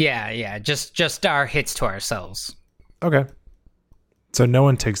 Yeah. Just our hits to ourselves. Okay. So no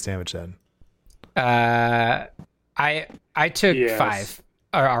one takes damage then. I took 5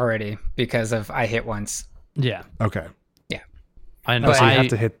 already because of I hit once. Yeah. Okay. Yeah. I know. So you have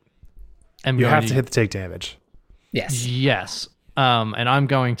to hit. You have to hit to take damage. Yes. Yes. And I'm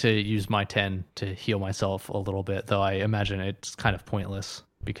going to use my 10 to heal myself a little bit, though I imagine it's kind of pointless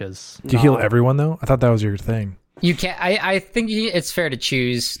because... Do you heal everyone, though? I thought that was your thing. You can't... I think it's fair to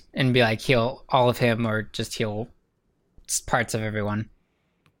choose and be like, heal all of him or just heal parts of everyone.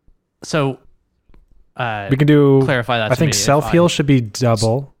 So... we can do... Clarify that I think self-heal should be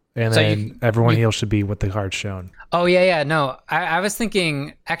double, and so then everyone heal should be what the card's shown. Oh, yeah. No, I was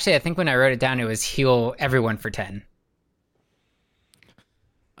thinking... Actually, I think when I wrote it down, it was heal everyone for 10.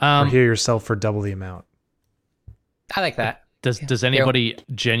 Or heal yourself for double the amount. I like that. Does anybody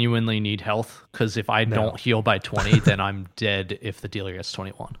genuinely need health? Because if I don't heal by 20, then I'm dead if the dealer gets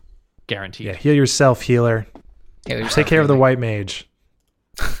 21. Guaranteed. Yeah, heal yourself, healer. Take care of the white mage.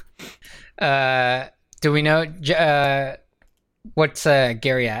 Do we know... what's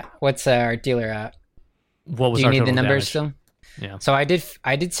Gary at? What's our dealer at? What was Do you our need total the numbers damage? still? Yeah. So I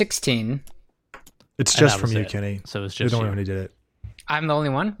did 16. It's just from you, Kenny. So it's You're just the only you. one who did it. I'm the only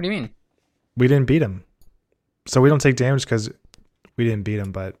one? What do you mean? We didn't beat him. So we don't take damage because we didn't beat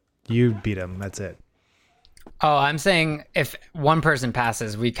him, but you beat him. That's it. Oh, I'm saying if one person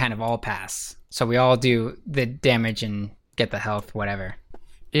passes, we kind of all pass. So we all do the damage and get the health, whatever.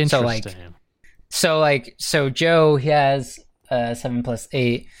 Interesting. So Joe, he has 7 plus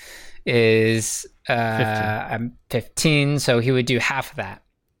 8 is 15, so he would do half of that.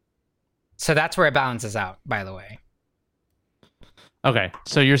 So that's where it balances out, by the way. Okay,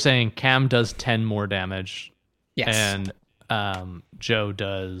 so you're saying Cam does 10 more damage. Yes. And Joe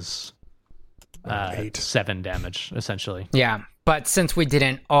does 7 damage, essentially. Yeah, but since we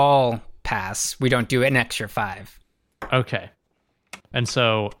didn't all pass, we don't do an extra 5. Okay. And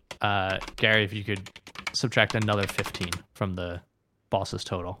so, Gary, if you could subtract another 15 from the boss's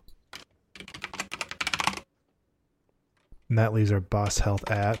total. And that leaves our boss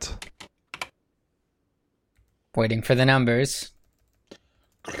health at... Waiting for the numbers.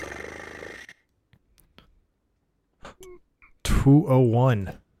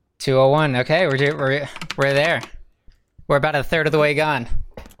 201. 201. Okay, we're there. We're about a third of the way gone.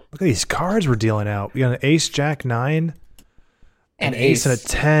 Look at these cards we're dealing out. We got an ace, jack, 9, an ace and a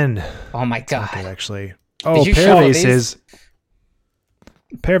 10. Oh my god! Good, actually. Oh, pair of aces.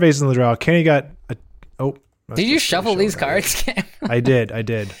 Pair of aces in the draw. Kenny got a. Oh. Did you shuffle these cards, Cam? I did.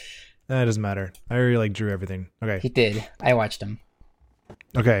 That doesn't matter. I already drew everything. Okay. He did. I watched him.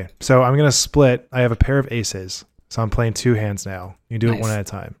 Okay, so I'm gonna split. I have a pair of aces, so I'm playing 2 hands now. You do it one at a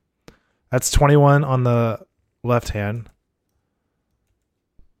time. That's 21 on the left hand.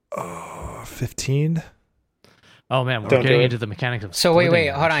 15. Oh man, we're getting into the mechanics of. So wait,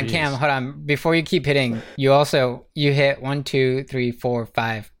 hold on, Cam, hold on. Before you keep hitting, you hit 1, 2, 3, 4,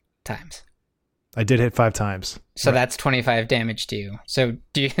 5 times. I did hit 5 times. So that's 25 damage to you. So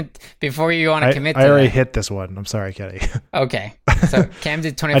do you, before you want to commit to I already hit this one. I'm sorry, Kenny. Okay. So Cam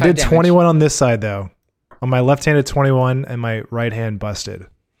did 25 I did damage. 21 on this side, though. On my left hand, at 21, and my right hand busted.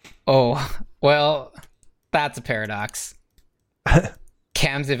 Oh, well, that's a paradox.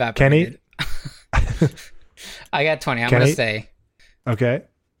 Cam's evaporated. Kenny? I got 20. I'm going to say. Okay.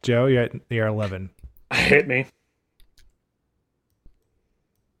 Joe, you're 11. Hit me.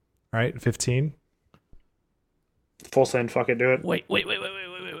 All right, 15. Full send. Fuck it. Do it. Wait.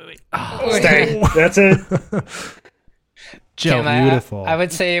 Oh. Stay. That's it. Joe, Cam, beautiful. I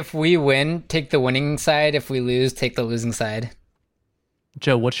would say if we win, take the winning side. If we lose, take the losing side.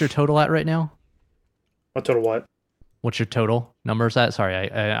 Joe, what's your total at right now? What total what? What's your total numbers at?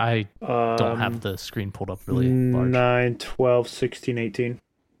 Sorry, I don't have the screen pulled up really large. 9, 12, 16, 18.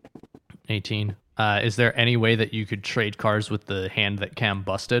 18. Is there any way that you could trade cards with the hand that Cam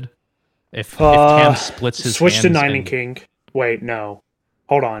busted? If Cam splits his switch to hands 9 and king. Wait, no.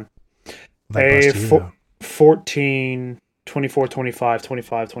 Hold on. That busted you, 14, 24, 25,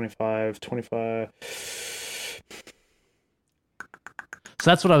 25, 25, 25. So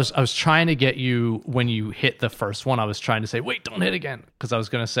that's what I was trying to get you when you hit the first one. I was trying to say, wait, don't hit again. Because I was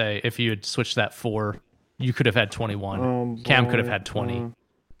going to say, if you had switched that 4, you could have had 21. Cam could have had 20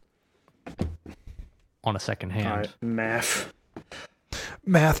 on a second hand. All right, math.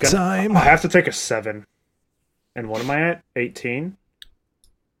 Math time. I have to take a 7. And what am I at? 18?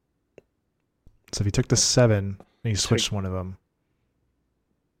 So if you took the 7 and you switched one of them.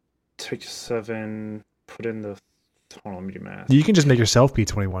 Take 7, put in the... Hold on, let me do math. You can just make yourself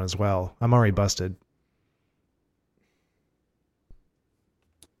P21 as well. I'm already busted.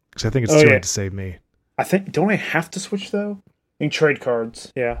 Because I think it's too late to save me. I think... Don't I have to switch, though? You can trade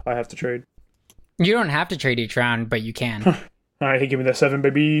cards. Yeah, I have to trade. You don't have to trade each round, but you can. All right, give me that 7,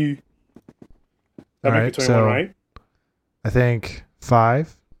 baby. That might be 21, right? I think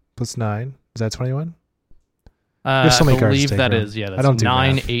 5 plus 9. Is that 21? I believe that is, yeah. That's I don't do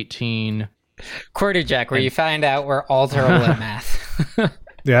 9, math. 18... QwertyJack, where you find out we're all terrible at math.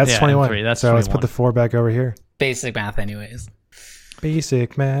 Yeah, that's 21. 3, that's so 21. Let's put the 4 back over here. Basic math, anyways.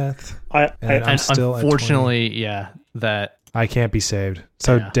 Basic math. I'm still unfortunately, that I can't be saved.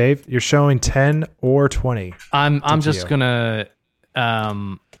 So Dave, you're showing 10 or 20. I'm just gonna,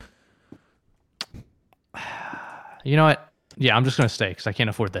 you know what? Yeah, I'm just gonna stay because I can't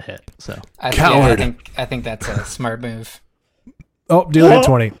afford the hit. So coward. I think that's a smart move. Oh, dealer hit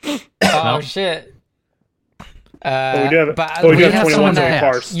 20. Oh shit. We do have 21 to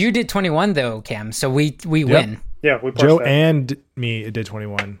parse. You did 21 though, Cam. So we win. Yeah, we Joe that. And me did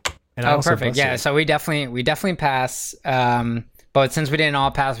 21. And I also perfect. Yeah, so we definitely pass. But since we didn't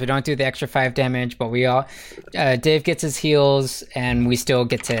all pass, we don't do the extra 5 damage. But we all, Dave gets his heals, and we still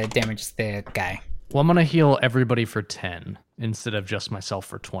get to damage the guy. Well, I'm gonna heal everybody for 10 instead of just myself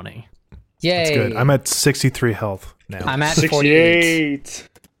for 20. Yay! That's good. I'm at 63 health now. I'm at 48.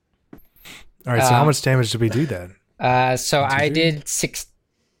 All right. So how much damage did we do then? So I did 6.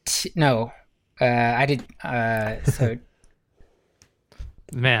 No, I did. So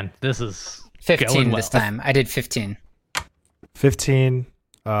man, this is 15 this time. I did 15. 15.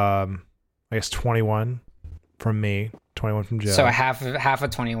 I guess 21 from me. 21 from Joe. So half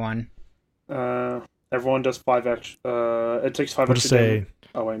of 21. Everyone does 5 extra. It takes 5 we'll extra. Say,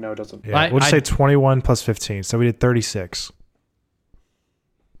 oh wait, no, it doesn't. Yeah, we'll just say 21 plus 15. So we did 36.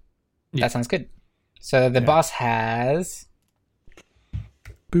 That sounds good. So the boss has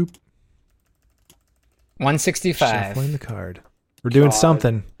boop 165. Shuffling the card. We're doing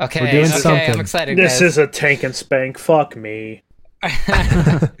something. Okay, we're doing something. I'm excited. This is a tank and spank. Fuck me.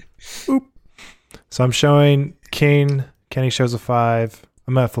 Boop. So I'm showing King. Kenny shows a 5.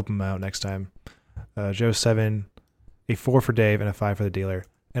 I'm gonna flip them out next time. Joe 7, a 4 for Dave, and a 5 for the dealer.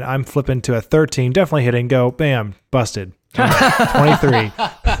 And I'm flipping to a 13. Definitely hitting. Go. Bam. Busted. 23.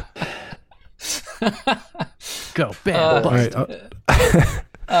 Go. Bam. Busted. All right.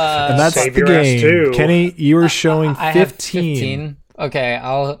 And that's the game. Kenny, you were showing 15. I have 15. Okay,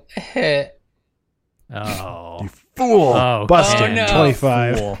 I'll hit. Oh. You fool. Oh, busted. Oh, no.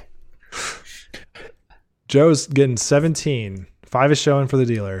 25. Fool. Joe's getting 17. 5 is showing for the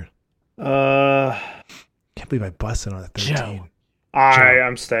dealer. Can't believe I busted on a 13. Joe.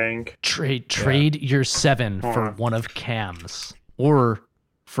 I'm staying. Trade your 7 for one of Cam's or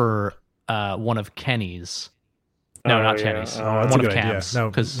for one of Kenny's. No, not Kenny's. That's one a of good Cam's. idea.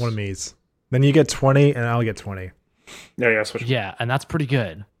 No, one of me's. Then you get 20, and I'll get 20. Switch. Yeah, and that's pretty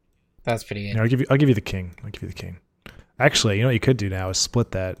good. That's pretty good. No, I'll give you the king. Actually, you know what you could do now is split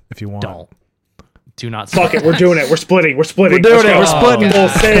that if you want. Do not. Fuck it. We're doing it. We're splitting. We're doing it. We're splitting. Full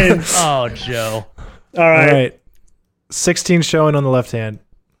sins. Oh, Joe. All right. 16 showing on the left hand.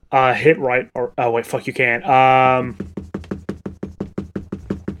 Hit right or wait, fuck, you can't. Do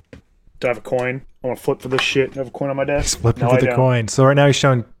I have a coin? I want to flip for this shit. Do I have a coin on my desk? Flipping for the coin. So right now he's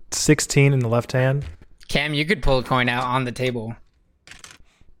showing 16 in the left hand. Cam, you could pull a coin out on the table.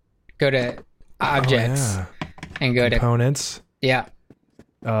 Go to objects and go components. Yeah.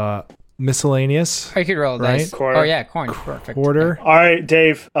 Miscellaneous. Or you could roll dice. Quarter. Oh yeah, coin. Perfect. Quarter. All right,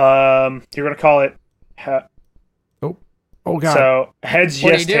 Dave. You're gonna call it. Oh god. So heads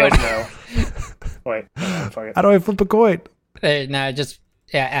What yes, tails no. Wait. Fuck it. How do I flip a coin? No, just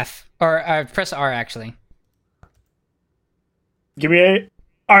F or press R actually. Give me a.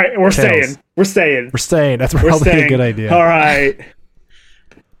 All right, we're Tails. staying. That's probably a good idea. All right.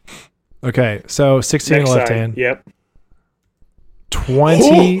 Okay, so 16 in the left hand. Yep.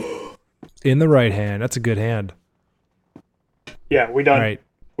 20 in the right hand. That's a good hand. Yeah, we done. All right.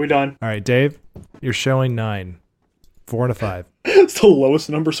 We done. All right, Dave, you're showing 9. 4 and a 5. It's the lowest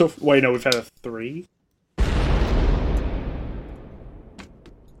number so far. Wait, no, we've had a 3.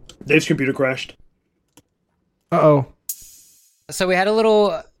 Dave's computer crashed. Uh-oh. So we had a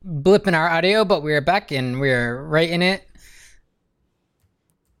little blip in our audio, but we're back and we're right in it.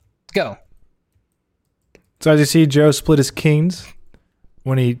 Go. So as you see, Joe split his kings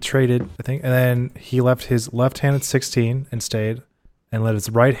when he traded, I think, and then he left his left hand at 16 and stayed, and let his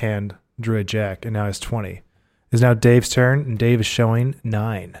right hand drew a jack, and now he's 20. It's now Dave's turn, and Dave is showing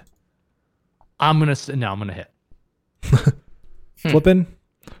 9. I'm gonna hit. Flipping.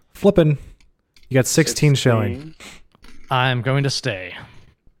 You got 16 showing. I'm going to stay.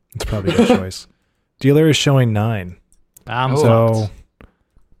 It's probably a good choice. Dealer is showing 9.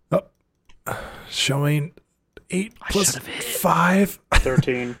 Showing 8 plus 5.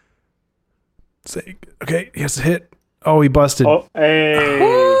 13. Okay, he has to hit. Oh, he busted. Oh, hey.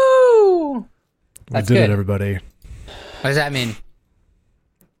 Woo! That's we did good. it, everybody. What does that mean?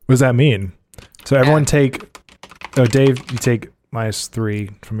 What does that mean? So everyone take... Oh, Dave, you take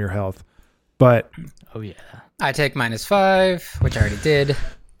 -3 from your health. But... Oh, yeah. I take -5, which I already did.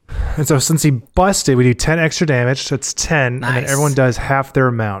 And so since he busted, we do 10 extra damage. So it's 10. Nice. And then everyone does half their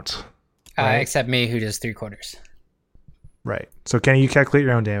amount. Right? Except me, who does 3/4. Right. So Kenny, you calculate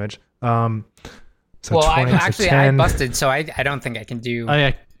your own damage. So well, 20, I busted, so I don't think I can do...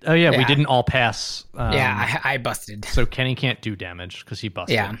 Oh yeah, we didn't all pass. I busted. So Kenny can't do damage because he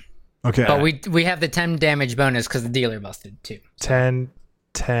busted. Yeah. Okay. But we have the 10 damage bonus because the dealer busted too. 10,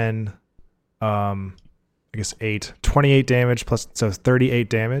 I guess 8. 28 damage plus, so 38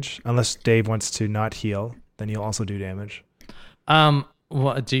 damage. Unless Dave wants to not heal, then he'll also do damage.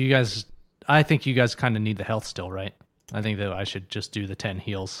 Well, do you guys... I think you guys kind of need the health still, right? I think that I should just do the 10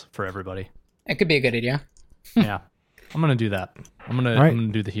 heals for everybody. It could be a good idea. Yeah. I'm going to do that. I'm going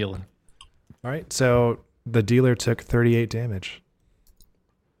to do the healing. All right. So the dealer took 38 damage.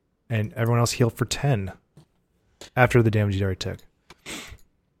 And everyone else healed for 10 after the damage he already took.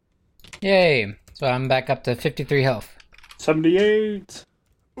 Yay. So I'm back up to 53 health. 78.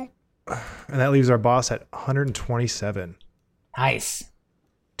 And that leaves our boss at 127. Nice.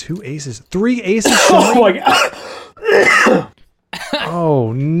 2 aces. 3 aces. Oh my god.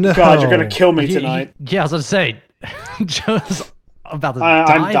 Oh no. God, you're going to kill me tonight. Yeah, I was going to say, Joe's about to I'm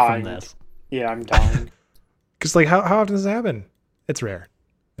die dying. from this. Yeah, I'm dying. Because like, how often does it happen? It's rare.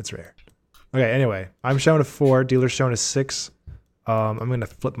 Okay, anyway, I'm showing a 4. Dealer's showing a 6. I'm going to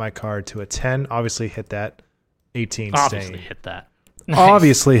flip my card to a 10. Obviously hit that. 18 Obviously staying. hit that. Nice.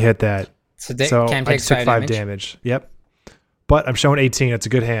 Obviously hit that. So I just took 5 damage. Yep. But I'm showing 18. It's a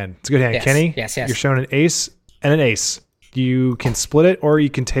good hand. Yes, Kenny? yes. You're showing an ace and an ace. You can split it or you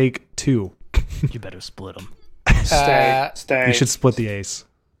can take 2. You better split them. Stay. You should split the ace.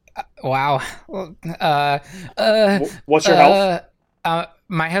 Wow. What's your health?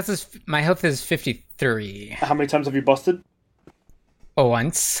 My health is 53. How many times have you busted?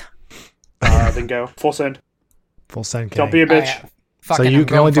 Once. Then go. Full send. Full send, Kenny. Don't be a bitch. So you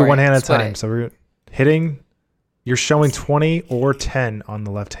can only do one hand at a time. So we're hitting. You're showing 20 or 10 on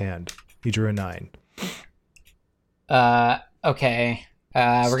the left hand. You drew a 9. Okay.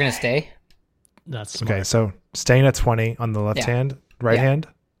 We're gonna stay. That's smart. Okay. So staying at 20 on the left hand, right hand,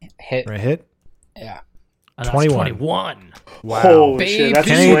 Hit. right hit. Yeah. And that's 21. 21. Wow. Holy shit, that's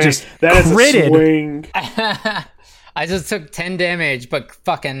Kenny a swing. just That is critted. a swing. I just took 10 damage, but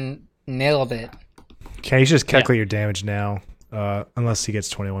fucking nailed it. Kenny, you should just calculate your damage now, unless he gets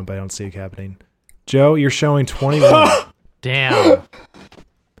 21, but I don't see it happening. Joe, you're showing 21. Damn.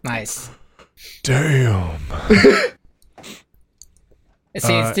 Nice. Damn.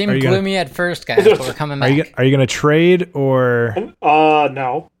 See, it seemed gloomy at first, guys, but we're coming back. Are you gonna trade or?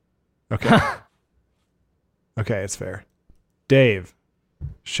 No. Okay. Okay, it's fair. Dave,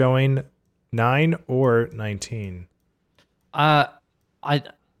 showing 9 or 19. I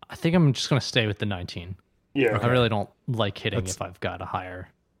think I'm just gonna stay with the 19. Yeah. I really don't like hitting if I've got a higher.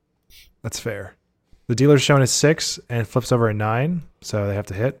 That's fair. The dealer's showing a 6 and flips over a 9, so they have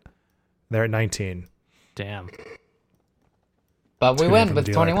to hit. They're at 19. Damn. But we win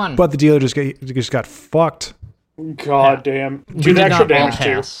with 21. But the dealer just got fucked. God damn. We Do the did extra not all damage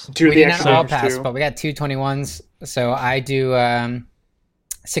pass. too. Do we the did not extra all damage pass, too. but we got 2 21s, so I do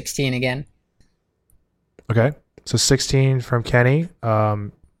 16 again. Okay. So 16 from Kenny. I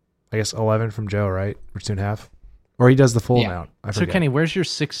guess 11 from Joe, right? We're 2.5. Or he does the full amount. I So forget. Kenny, where's your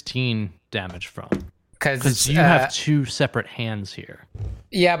 16 damage from? Because You have 2 separate hands here.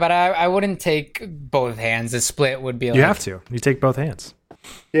 Yeah, but I wouldn't take both hands. The split would be like... You have to. You take both hands.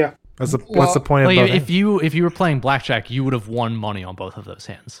 Yeah. What's the point of both hands? If you were playing blackjack, you would have won money on both of those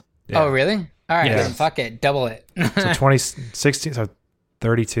hands. Yeah. Oh, really? All right, Yeah. then fuck it. Double it. So 20, 16, so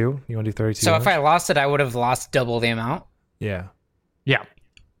 32. You want to do 32? So if I lost it, I would have lost double the amount. Yeah. Yeah.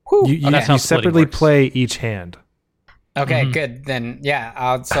 Whew. You that's how you splitting separately works. play each hand. Okay, good. Then yeah,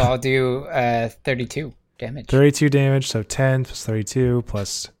 I'll do 32 damage. 32 damage, so 10 plus 32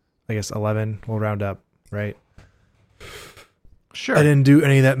 plus I guess 11. We'll round up, right? Sure. I didn't do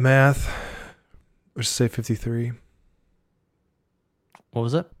any of that math. Let's say 53. What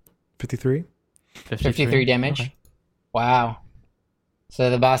was it? 53? 53 damage. Okay. Wow. So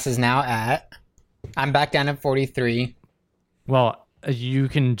the boss is now at. I'm back down at 43. Well, you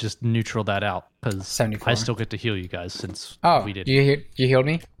can just neutral that out because 74. I still get to heal you guys since we did. You healed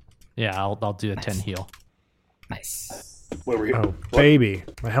me? Yeah, I'll do a 10 heal. Nice. Where were you? Oh, baby.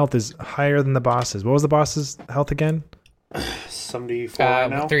 My health is higher than the boss's. What was the boss's health again? 74 right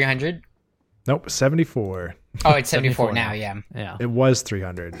now? 300? Nope, 74. Oh, it's 74 74 now, yeah. Yeah. It was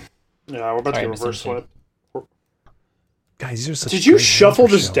 300. Yeah, we're about Sorry, to reverse misunderstood. flip. Guys, these are such Did you great shuffle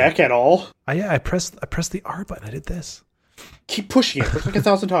names for this show. deck at all? Yeah, I pressed the R button. I did this. Keep pushing it. Push like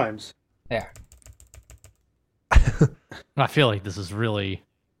 1,000 times. Yeah. I feel like this is really.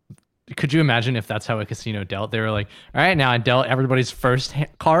 Could you imagine if that's how a casino dealt? They were like, all right, now I dealt everybody's first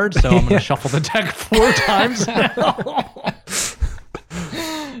card, so I'm going to shuffle the deck 4 times now.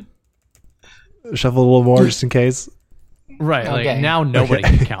 Shuffle a little more just in case. Right, like Okay. now nobody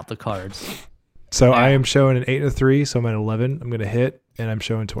can count the cards. So I am showing an 8 and a 3, so I'm at 11. I'm going to hit, and I'm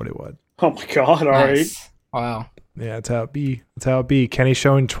showing 21. Oh my god, alright. Nice. Wow. Yeah, that's how it be. That's how it be. Kenny's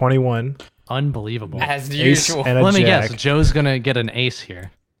showing 21. Unbelievable. As Ace usual. and a Let me jack. guess, Joe's going to get an ace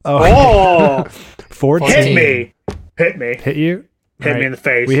here. Oh! 14. Hit me! Hit me. Hit you? Hit me in the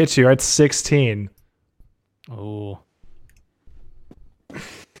face. We hit you. We're at 16. Oh.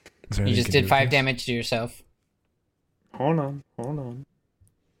 Is there anything You just can did do 5 with this? damage to yourself. Hold on.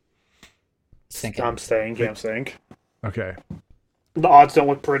 Sinking. I'm staying. Okay. The odds don't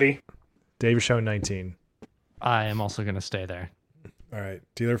look pretty. Dave, you're showing 19. I am also going to stay there. All right.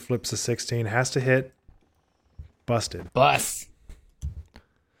 Dealer flips a 16. Has to hit. Busted. Bust.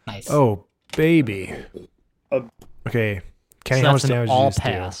 Nice. Oh, baby. Okay. Kenny, So how much that's an damage did you all just do?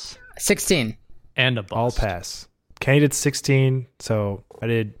 pass 16. and a bust. All pass. Kenny did 16, so I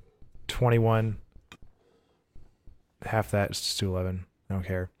did 21. Half that is just do 11. I don't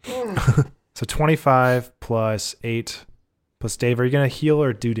care. So 25 plus 8 plus Dave. Are you going to heal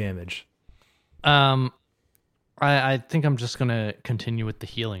or do damage? I think I'm just going to continue with the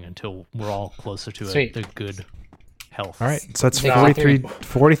healing until we're all closer to Sweet. the good health. All right. So that's Nah. 43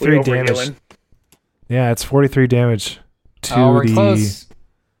 We damage. overhealing. Yeah, it's 43 damage to Oh, we're the close.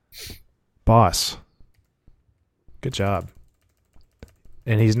 boss. Good job.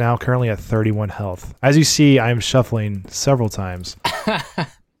 And he's now currently at 31 health. As you see, I'm shuffling several times.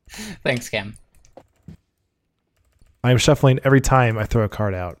 Thanks, Cam. I'm shuffling every time I throw a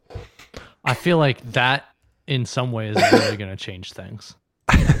card out. I feel like that in some ways is really going to change things.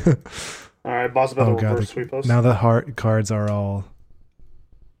 Alright, boss about Oh to god, reverse sweep us. now the heart cards are all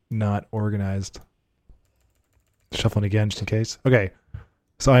not organized. Shuffling again just in case. Okay,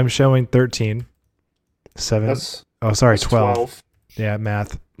 so I'm showing 13. 7. That's, Oh, sorry, that's 12. Yeah,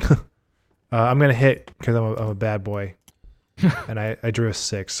 math. I'm going to hit because I'm a bad boy. And I drew a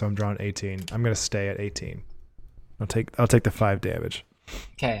 6, so I'm drawing 18. I'm going to stay at 18. I'll take the 5 damage.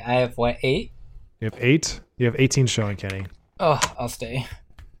 Okay, I have what, 8? You have 8? You have 18 showing, Kenny. Oh, I'll stay.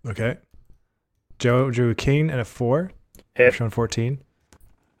 Okay. Joe drew a king and a 4. hit. Showing 14.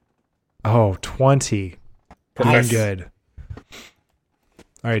 Oh, 20. Nice. I'm good.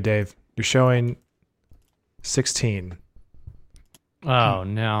 All right, Dave. You're showing 16. Oh,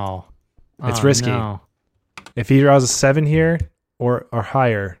 no. It's Oh, risky. no. If he draws a 7 here or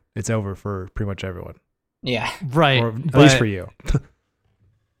higher, it's over for pretty much everyone. Yeah. Right. Or at least for you.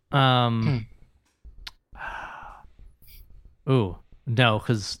 Ooh, no,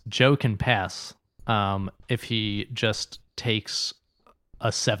 because Joe can pass if he just takes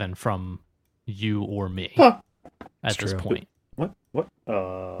a 7 from you or me Huh. at this true. point. What?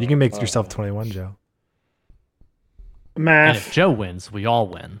 You can make yourself 21, Joe. And Math. if Joe wins, we all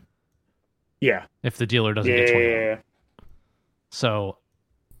win. Yeah. If the dealer doesn't get 21. Yeah. So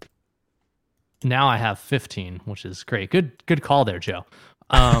now I have 15, which is great. Good call there, Joe.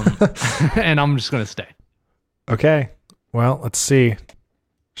 And I'm just going to stay. Okay. Well, let's see.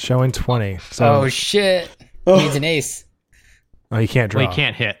 Showing 20. So Oh, shit. He needs an ace. oh, you can't draw. We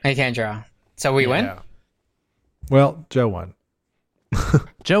can't hit. I can't draw. So we win? Yeah. Well, Joe won.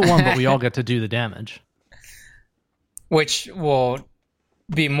 Joe won, but we all get to do the damage. Which will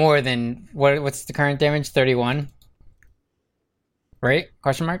be more than what's the current damage? 31? Right?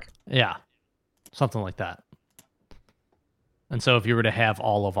 Question mark? Yeah. Something like that. And so if you were to have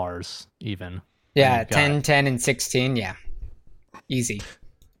all of ours even. Yeah, you've got- 10, 10, and 16. Yeah. Easy.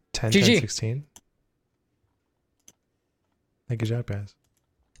 10, GG. 10, 16. Thank you, Jack Pass.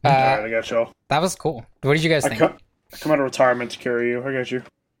 All right, I got y'all. That was cool. What did you guys think? I come out of retirement to carry you. I got you.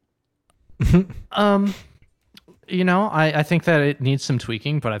 I think that it needs some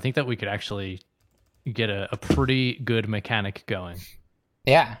tweaking, but I think that we could actually get a pretty good mechanic going.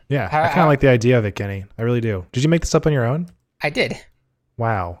 Yeah. Yeah, I kind of like the idea of it, Kenny. I really do. Did you make this up on your own? I did.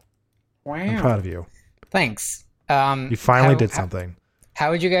 Wow. I'm proud of you. Thanks. You finally did something. How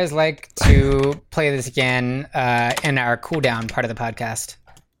would you guys like to play this again in our cooldown part of the podcast?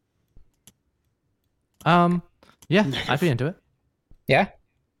 Yeah, I'd be into it. Yeah?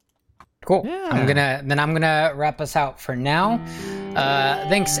 Cool. Yeah. I'm gonna wrap us out for now.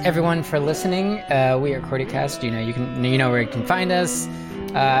 Thanks everyone for listening. We are QwertyCast. You know where you can find us.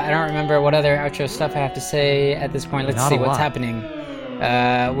 I don't remember what other outro stuff I have to say at this point. Let's see what's happening.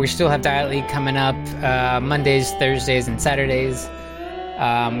 We still have Diet League coming up Mondays, Thursdays, and Saturdays.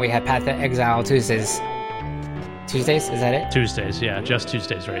 We have Path to Exile Tuesdays. Tuesdays? Is that it? Tuesdays, yeah. Just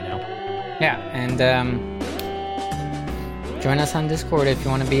Tuesdays right now. Yeah, and join us on Discord if you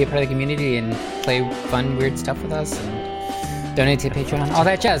want to be a part of the community and play fun, weird stuff with us and donate to Patreon, all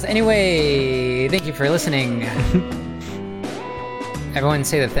that jazz. Anyway, thank you for listening. Everyone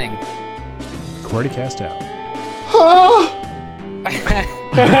say the thing. QwertyCast out. Oh,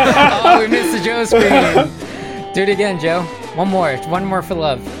 we missed the Joe screen. Do it again, Joe. One more for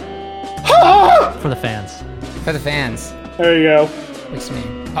love. For the fans. For the fans. There you go. Looks to me.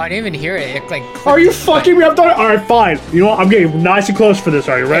 Oh, I didn't even hear it. It like. Are you fucking me? I'm done. All right, fine. You know what? I'm getting nice and close for this.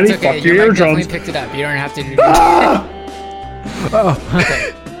 Are you ready? It's okay. Fuck your eardrums. Definitely picked it up. You don't have to do that.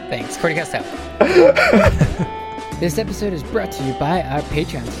 Okay. Thanks. QwertyCast out. This episode is brought to you by our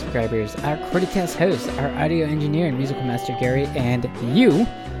Patreon subscribers, our QwertyCast hosts, our audio engineer and musical master Gary, and you,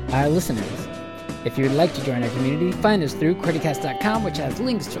 our listeners. If you would like to join our community, find us through QwertyCast.com, which has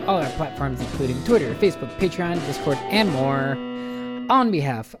links to all our platforms, including Twitter, Facebook, Patreon, Discord, and more. On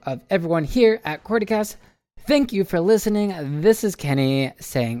behalf of everyone here at QwertyCast, thank you for listening. This is Kenny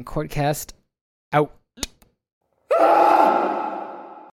saying QwertyCast out.